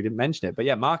stuff we didn't mention it. But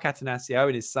yeah, Mark Atanasio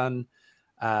and his son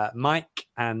Mike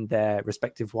and their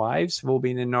respective wives have all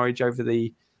been in Norwich over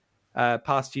the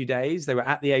past few days. They were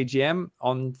at the AGM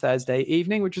on Thursday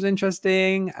evening, which was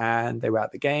interesting, and they were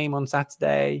at the game on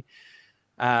Saturday.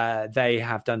 They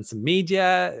have done some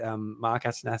media. Mark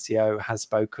Atanasio has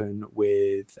spoken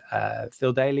with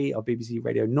Phil Daly of BBC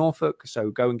Radio Norfolk, so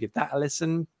go and give that a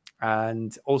listen.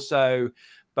 And also,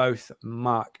 both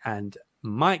Mark and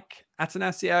Mike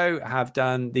Atanasio have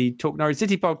done the Talk Norwich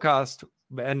City podcast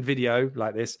and video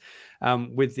like this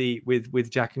with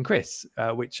Jack and Chris,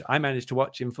 which I managed to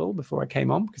watch in full before I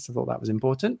came on because I thought that was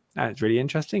important, and it's really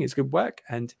interesting. It's good work,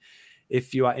 and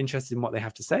if you are interested in what they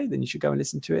have to say, then you should go and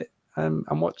listen to it and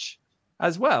watch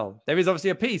as well. There is obviously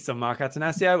a piece on Mark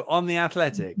Atanasio on the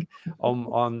Athletic,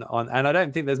 on, and I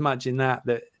don't think there's much in that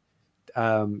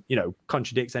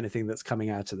contradicts anything that's coming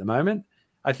out at the moment.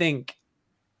 I think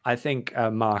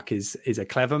Mark is a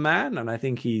clever man, and I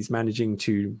think he's managing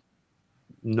to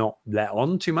not let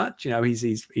on too much.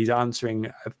 He's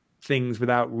answering things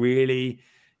without really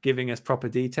giving us proper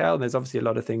detail. And there's obviously a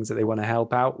lot of things that they want to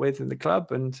help out with in the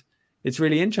club, and it's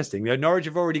really interesting. Norwich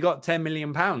have already got £10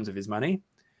 million of his money.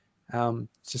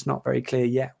 It's just not very clear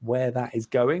yet where that is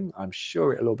going. I'm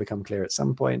sure it'll all become clear at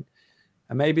some point,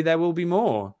 and maybe there will be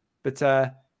more. But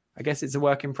I guess it's a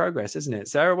work in progress, isn't it?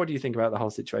 Sarah, what do you think about the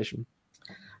whole situation?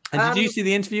 And did you see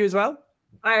the interview as well?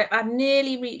 I've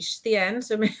nearly reached the end,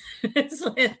 so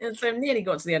I've nearly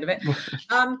got to the end of it.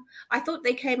 I thought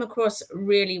they came across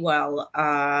really well.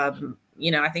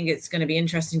 I think it's going to be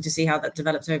interesting to see how that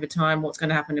develops over time, what's going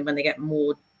to happen when they get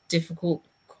more difficult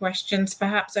questions,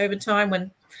 perhaps over time,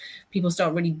 when people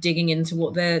start really digging into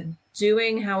what they're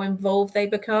doing, how involved they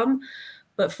become.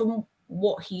 But from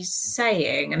what he's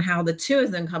saying and how the two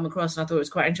of them come across, and I thought it was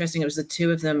quite interesting. It was the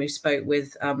two of them who spoke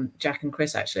with Jack and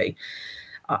Chris, actually.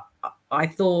 I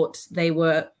thought they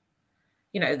were,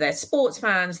 they're sports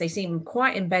fans. They seem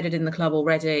quite embedded in the club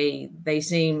already. They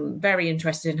seem very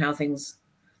interested in how things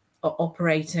are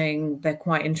operating. They're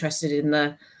quite interested in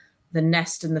the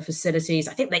nest and the facilities.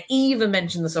 I think they even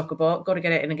mentioned the soccer ball. Got to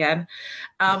get it in again.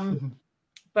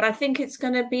 But I think it's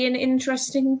going to be an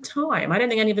interesting time. I don't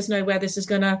think any of us know where this is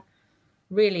going to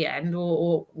really end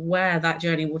or where that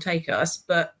journey will take us.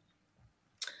 But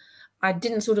I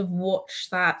didn't sort of watch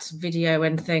that video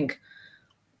and think,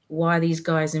 why are these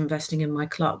guys investing in my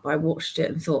club? I watched it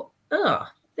and thought,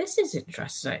 this is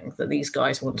interesting that these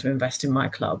guys want to invest in my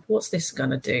club. What's this going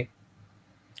to do?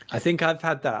 I think I've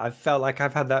had that. I've felt like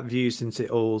I've had that view since it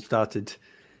all started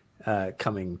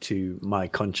coming to my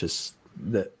conscious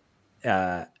that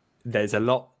there's a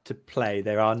lot to play.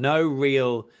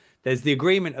 There's the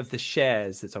agreement of the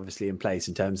shares that's obviously in place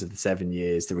in terms of the 7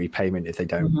 years, the repayment if they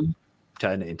don't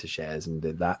turn it into shares, and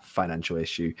that financial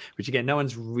issue, which again, no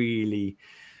one's really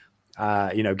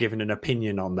given an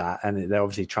opinion on that, and they're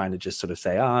obviously trying to just sort of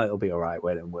say, it'll be all right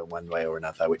one way or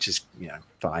another, which is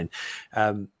fine.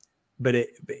 but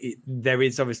there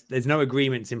is obviously there's no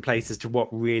agreements in place as to what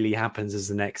really happens as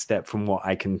the next step, from what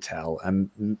I can tell.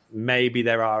 And maybe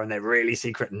there are, and they're really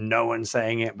secret, and no one's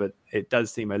saying it. But it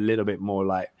does seem a little bit more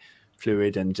like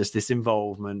fluid and just this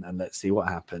involvement, and let's see what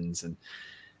happens. And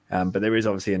but there is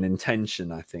obviously an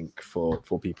intention, I think, for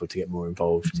people to get more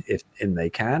involved if they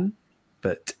can.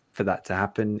 But for that to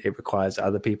happen, it requires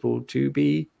other people to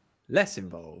be less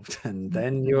involved, and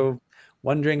then you're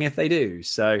wondering if they do.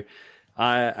 So,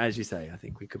 as you say, I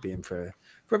think we could be in for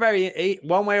a very,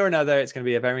 one way or another, it's going to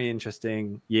be a very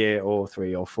interesting year, or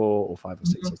 3 or 4 or 5 or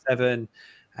 6 or 7.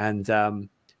 And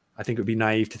I think it would be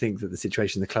naive to think that the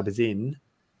situation the club is in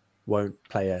won't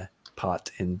play a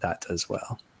part in that as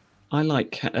well. I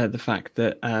like the fact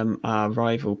that our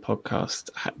rival podcast,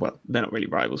 well, they're not really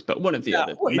rivals, but one of the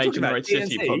other major Norwich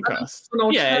City podcasts.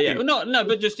 But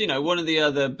just, one of the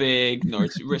other big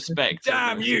Norwich respect.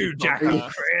 Damn you, Jack and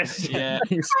Chris. Yeah.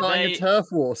 You're starting a turf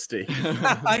war, Steve.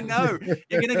 I know.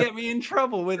 You're going to get me in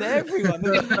trouble with everyone.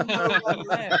 There's gonna be no one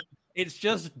left. It's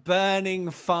just burning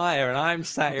fire, and I'm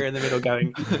sat here in the middle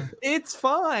going, it's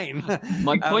fine.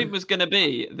 My point was going to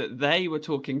be that they were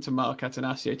talking to Mark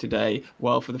Attanasio today,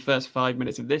 while for the first 5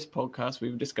 minutes of this podcast, we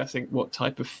were discussing what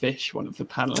type of fish one of the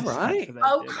panelists had for their dinner.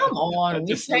 Come on. I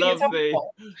just love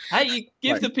hey, you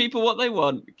give the people what they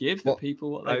want. Give the people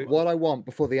what they want. What I want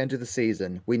before the end of the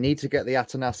season, we need to get the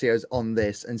Attanasios on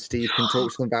this, and Steve can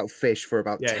talk to them about fish for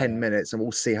about 10 minutes, and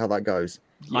we'll see how that goes.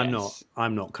 Yes.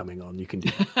 I'm not coming on. You can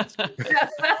do that.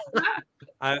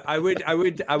 I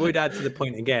would add to the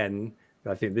point again.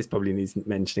 I think this probably needs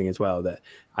mentioning as well, that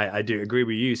I do agree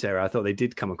with you, Sarah. I thought they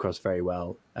did come across very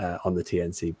well on the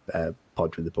TNC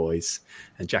pod with the boys,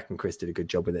 and Jack and Chris did a good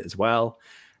job with it as well.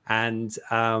 And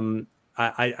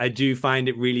I do find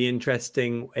it really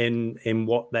interesting in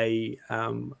what they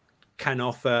can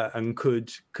offer and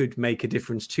could make a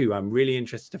difference too. I'm really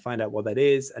interested to find out what that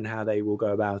is and how they will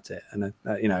go about it. And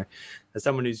as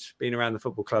someone who's been around the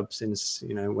football club since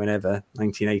whenever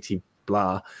 1980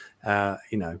 blah,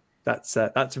 that's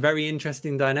a very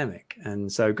interesting dynamic.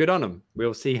 And so good on them.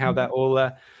 We'll see how that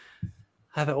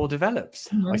all develops.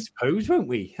 I suppose, won't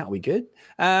we? That'll be good.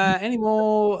 Any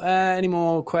more?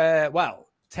 Well,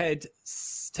 Ted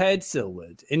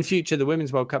Silwood. In future, the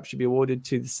Women's World Cup should be awarded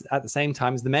at the same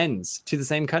time as the men's, to the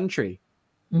same country.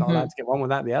 Not allowed to get one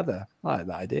without the other. I like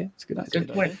that idea. It's a good idea.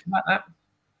 Good point about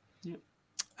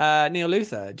that. Neil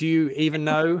Luther, do you even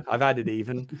know? I've added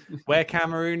even where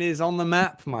Cameroon is on the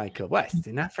map, Michael. Well, it's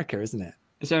in Africa, isn't it?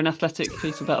 Is there an athletic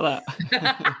piece about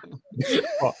that?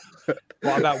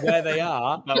 What about where they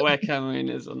are? About where Cameroon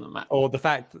is on the map? Or the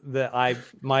fact that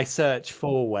my search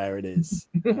for where it is.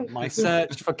 My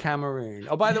search for Cameroon.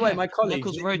 Oh, by the way, my colleague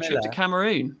Michael's road trip to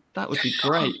Cameroon. That would be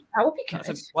great. That would be good.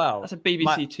 That's a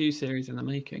BBC Two series in the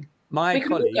making. My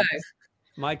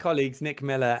colleagues Nick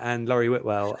Miller and Laurie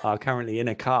Whitwell are currently in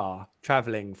a car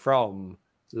traveling from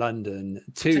London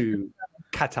to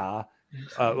Qatar.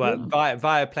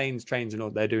 Via planes, trains, and all.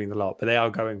 They're doing the lot, but they are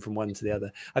going from one to the other.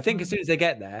 I think as soon as they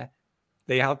get there,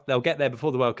 they'll get there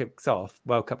before the World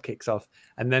Cup kicks off,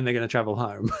 and then they're going to travel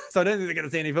home. So I don't think they're going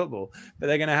to see any football, but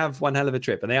they're going to have one hell of a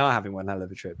trip, and they are having one hell of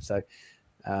a trip. So,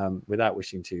 without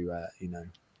wishing to,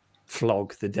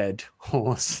 flog the dead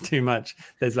horse too much,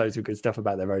 there's loads of good stuff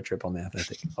about their road trip on the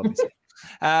Athletic, obviously.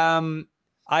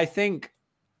 I think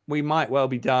we might well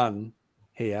be done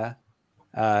here,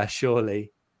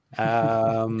 surely.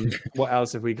 What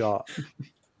else have we got?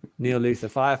 Neil Luther,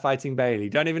 firefighting Bailey.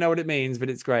 Don't even know what it means, but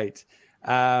it's great.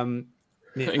 Putting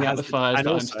out the fires that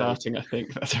I'm starting, I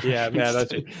think. That's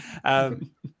that's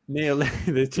Neil,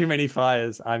 there's too many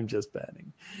fires. I'm just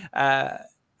burning.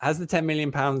 Has the £10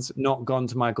 million not gone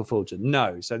to Michael Folger?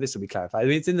 No. So this will be clarified. I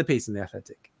mean, it's in the piece in the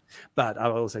Athletic, but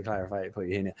I'll also clarify it for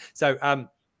you here. So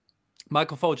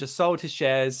Michael Folger sold his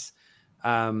shares,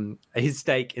 his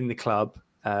stake in the club,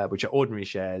 which are ordinary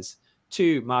shares,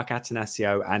 to Mark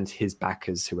Attanasio and his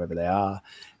backers, whoever they are.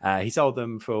 He sold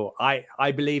them for,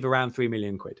 I believe, around £3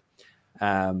 million.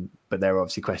 But there are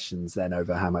obviously questions then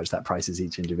over how much that prices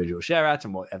each individual share at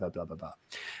and whatever, blah, blah,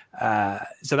 blah.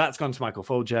 So that's gone to Michael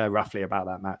Folger, roughly about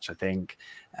that much, I think.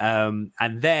 And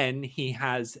then he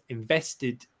has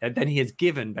invested, then he has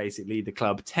given basically the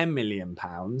club £10 million.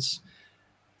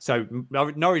 So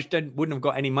Norwich wouldn't have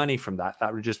got any money from that.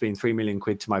 That would have just been £3 million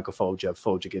to Michael Folger.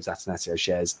 Folger gives Attanasio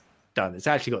shares. Done. It's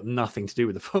actually got nothing to do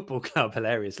with the football club,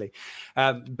 hilariously.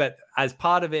 But as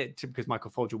part of it, because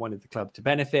Michael Folger wanted the club to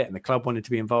benefit and the club wanted to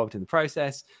be involved in the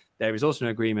process, there is also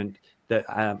an agreement that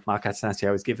Mark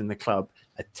Attanasio has given the club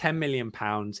a £10 million.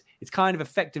 It's kind of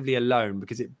effectively a loan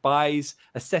because it buys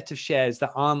a set of shares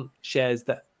that aren't shares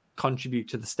that contribute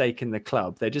to the stake in the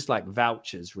club. They're just like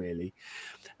vouchers, really.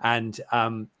 And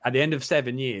at the end of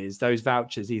 7 years, those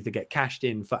vouchers either get cashed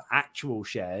in for actual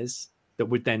shares that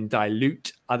would then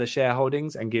dilute other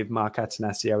shareholdings and give Mark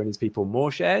Attanasio and his people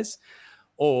more shares,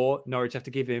 or Norwich have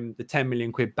to give him the 10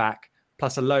 million quid back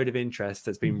plus a load of interest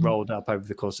that's been rolled up over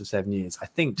the course of 7 years, I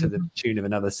think to the tune of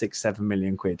another 6-7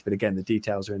 million quid. But again, the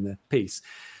details are in the piece.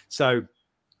 So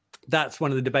that's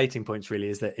one of the debating points, really,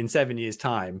 is that in 7 years'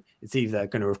 time, it's either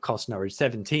going to have cost Norwich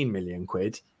 17 million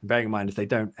quid. Bearing in mind, if they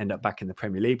don't end up back in the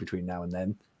Premier League between now and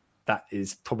then, that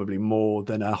is probably more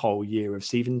than a whole year of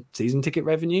season ticket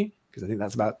revenue, because I think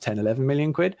that's about 10-11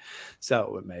 million quid.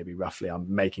 So maybe roughly, I'm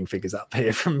making figures up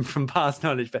here from past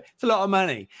knowledge, but it's a lot of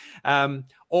money.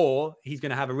 Or he's going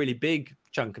to have a really big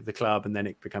chunk of the club and then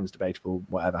it becomes debatable,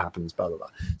 whatever happens, blah, blah, blah.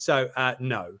 So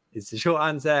no, it's the short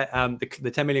answer.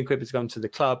 The 10 million quid has gone to the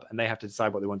club and they have to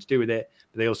decide what they want to do with it.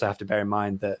 But they also have to bear in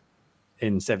mind that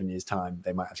in 7 years' time,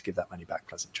 they might have to give that money back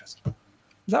plus interest. Is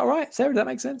that all right, Sarah? Does that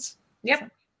make sense? Yep.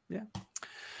 Yeah.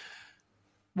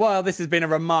 Well, this has been a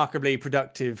remarkably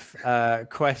productive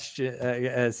question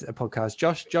as a podcast.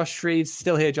 Josh Shreves,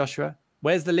 still here, Joshua.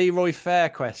 Where's the Leroy Fair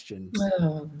question?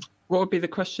 What would be the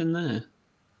question there?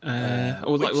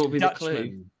 Or like, what would be the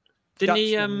clue? Didn't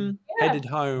he headed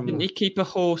home? Didn't he keep a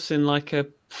horse in like a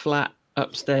flat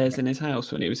upstairs in his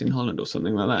house when he was in Holland or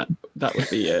something like that? That would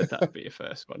be a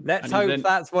first one. Let's hope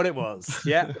that's what it was.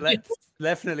 Yeah, let's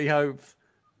definitely hope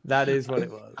that is what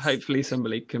it was. Hopefully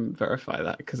somebody can verify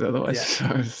that, because otherwise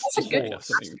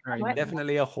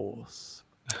definitely a horse.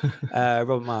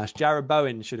 Robert Marsh, Jarrod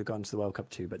Bowen should have gone to the World Cup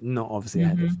too, but not obviously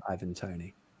ahead of Ivan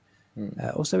Toney.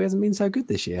 Also, he hasn't been so good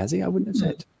this year, has he? I wouldn't have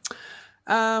said.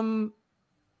 Dan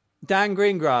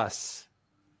Greengrass,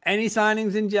 any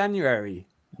signings in January?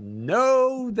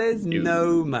 No, there's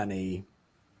no money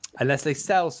unless they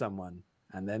sell someone,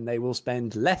 and then they will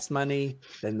spend less money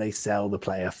than they sell the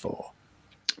player for.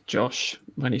 Josh,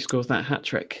 when he scores that hat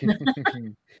trick.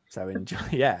 So enjoy.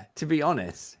 Yeah, to be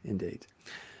honest, indeed.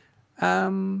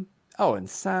 And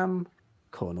Sam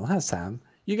Cornell. How's Sam?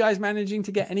 You guys managing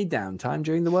to get any downtime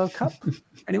during the World Cup?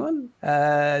 Anyone?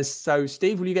 So,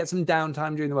 Steve, will you get some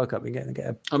downtime during the World Cup?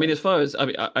 I mean, as far as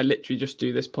I literally just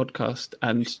do this podcast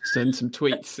and send some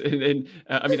tweets.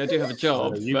 I mean, I do have a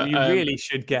job. You really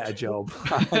should get a job.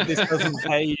 This doesn't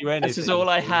pay you anything. This is all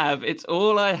I have. It's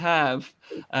all I have.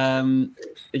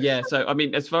 Yeah. So, I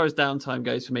mean, as far as downtime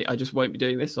goes for me, I just won't be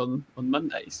doing this on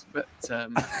Mondays. But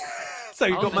so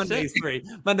you've got Mondays free.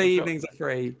 Monday evenings are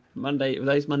free. Monday.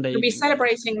 You'll be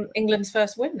celebrating England's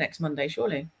first win next Monday,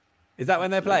 surely. Is that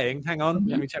when they're playing? Hang on,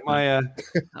 let me check my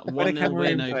 1-0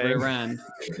 win over Iran.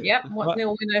 Yep,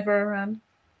 1-0 win over Iran.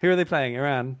 Who are they playing?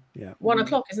 Iran. Yeah. 1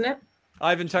 o'clock, isn't it?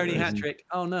 Ivan Toney hat trick.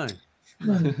 Oh no.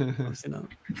 Obviously not.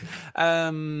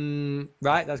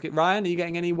 Right, that's good. Ryan, are you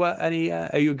getting any work?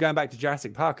 Are you going back to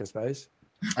Jurassic Park, I suppose?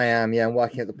 I am, yeah. I'm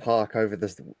working at the park over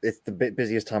this. It's the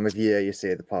busiest time of year you see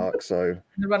at the park. So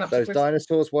those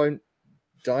dinosaurs won't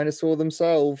dinosaur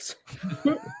themselves.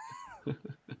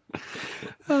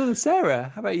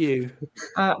 Sarah, how about you?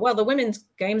 Well, the women's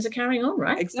games are carrying on,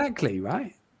 right? Exactly,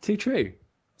 right. Too true.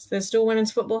 So there's still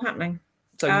women's football happening.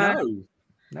 So no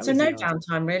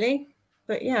downtime, really.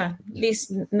 But yeah, at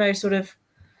least no sort of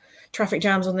traffic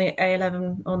jams on the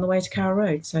A11 on the way to Carrow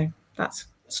Road. So that's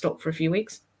stopped for a few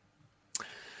weeks.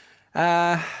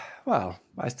 Well,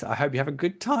 I hope you have a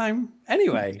good time.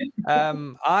 Anyway,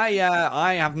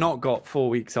 I have not got 4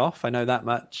 weeks off. I know that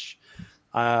much.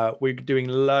 We're doing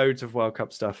loads of World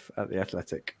Cup stuff at the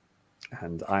Athletic,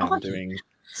 and I am doing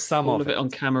some of it on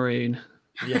Cameroon.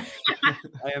 Yeah,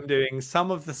 I am doing some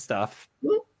of the stuff,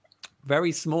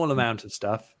 very small amount of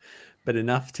stuff, but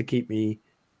enough to keep me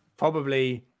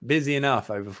probably busy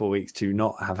enough over 4 weeks to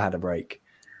not have had a break.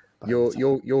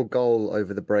 Your goal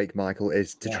over the break, Michael,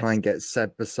 is to try and get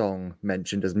Seb Basong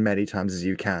mentioned as many times as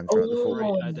you can throughout the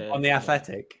 4 weeks. On the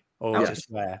Athletic, or just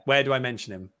where? Where do I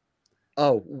mention him?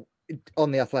 Oh,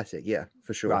 on the Athletic, yeah,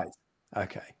 for sure. Right.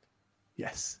 Okay.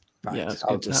 Yes. Right. Yeah, that's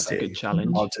a good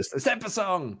challenge. I'll just Seb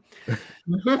Basong.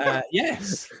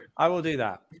 Yes, I will do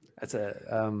that. That's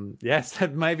yes.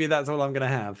 Maybe that's all I'm going to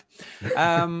have.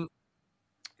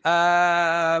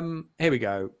 Here we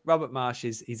go. Robert Marsh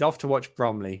he's off to watch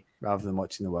Bromley rather than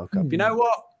watching the World Cup. You know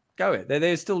what? Go it.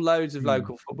 There's still loads of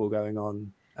local football going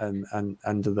on and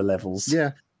under the levels.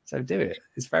 Yeah. So do it.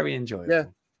 It's very enjoyable. Yeah.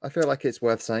 I feel like it's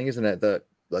worth saying, isn't it, that,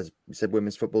 as you said,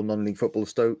 women's football, non-league football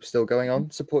still going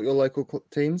on. Support your local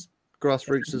teams.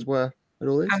 Grassroots is where it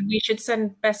all is. And we should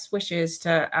send best wishes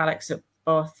to Alex at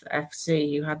Bath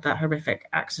FC, who had that horrific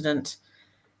accident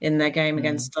in their game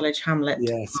against Dulwich Hamlet.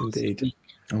 Yes, indeed.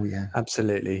 Oh yeah,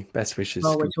 absolutely. Best wishes.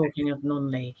 While we're talking of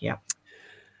non-league, yeah.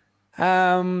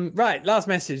 Right, last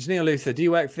message. Neil Luther, do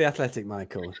you work for The Athletic,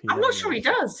 Michael? You I'm know not sure he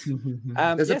does.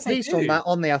 there's yes, a I piece on do. that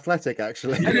on The Athletic,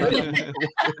 actually.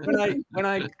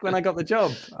 when I got the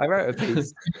job, I wrote a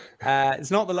piece.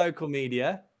 It's not the local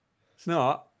media. It's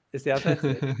not. It's The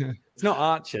Athletic. It's not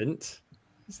Archant.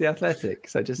 It's The Athletic.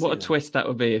 So just What a twist that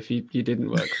would be if you didn't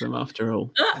work for them after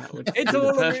all. That would It's be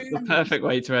all the perfect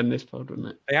way to end this pod, wouldn't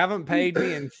it? They haven't paid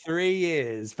me in 3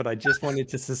 years, but I just wanted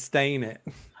to sustain it.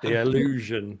 The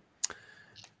illusion.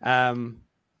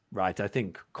 Right, I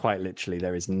think quite literally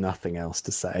there is nothing else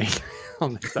to say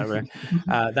on this.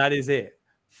 That is it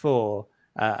for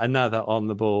another On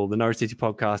the Ball, the Norwich City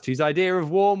podcast, whose idea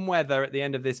of warm weather at the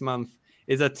end of this month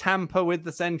is a tamper with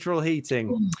the central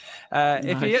heating.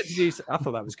 If you're yet to do, I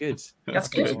thought that was good. That's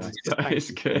good. That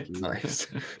is good. Nice.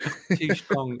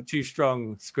 Too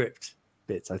strong script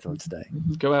bits, I thought today.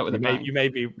 Go out with a You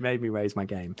bang. made me raise my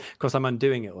game. Of course, I'm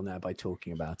undoing it all now by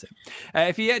talking about it.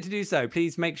 If you're yet to do so,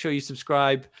 please make sure you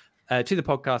subscribe to the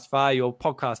podcast via your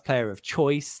podcast player of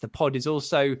choice. The pod is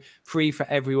also free for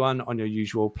everyone on your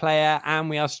usual player, and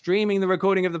we are streaming the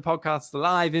recording of the podcast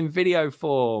live in video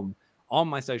form on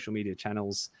my social media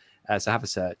channels. So have a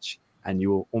search, and you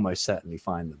will almost certainly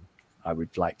find them, I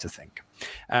would like to think.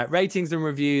 Ratings and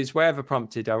reviews, wherever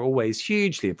prompted, are always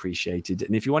hugely appreciated.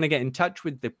 And if you want to get in touch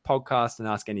with the podcast and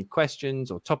ask any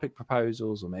questions or topic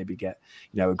proposals, or maybe get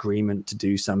agreement to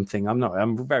do something,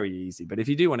 I'm very easy. But if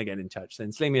you do want to get in touch,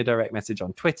 then sling me a direct message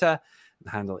on Twitter. The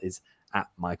handle is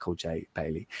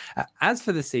 @MichaelJ.Bailey. As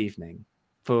for this evening,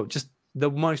 for just the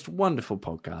most wonderful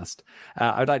podcast,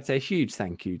 I'd like to say a huge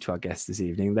thank you to our guests this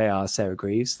evening. They are Sarah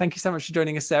Greaves. Thank you so much for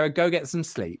joining us, Sarah. Go get some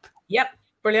sleep. Yep,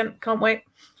 brilliant. Can't wait.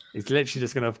 It's literally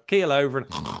just going to keel over and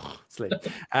sleep.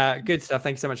 Good stuff.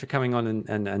 Thank you so much for coming on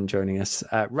and joining us.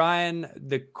 Ryan,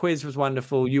 the quiz was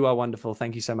wonderful. You are wonderful.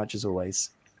 Thank you so much as always.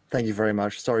 Thank you very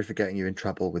much. Sorry for getting you in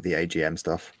trouble with the AGM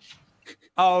stuff.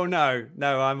 Oh, no,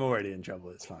 I'm already in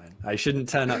trouble. It's fine. I shouldn't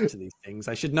turn up to these things.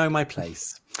 I should know my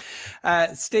place.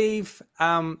 Steve,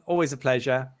 always a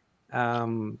pleasure.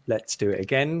 Let's do it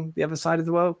again. The other side of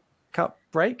the World Cup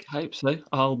break. I hope so.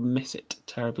 I'll miss it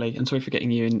terribly. And sorry for getting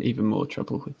you in even more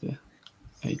trouble with the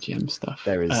AGM stuff.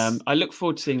 There is. I look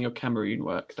forward to seeing your Cameroon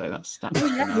work, though. That's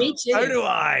Me too. So do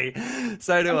I.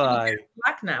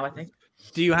 Back now, I think.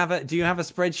 Do you have a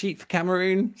spreadsheet for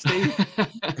Cameroon, Steve?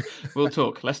 We'll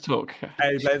talk. Let's talk.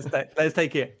 Hey, let's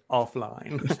take it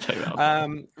offline. Let's take that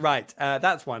offline. Right,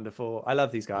 that's wonderful. I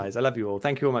love these guys. I love you all.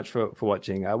 Thank you all much for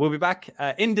watching. We'll be back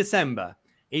in December,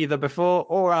 either before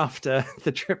or after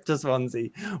the trip to Swansea,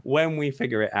 when we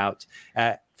figure it out,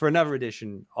 for another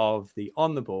edition of the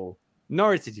On the Ball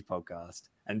Norwich City podcast.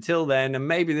 Until then, and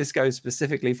maybe this goes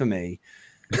specifically for me,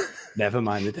 never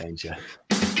mind the danger.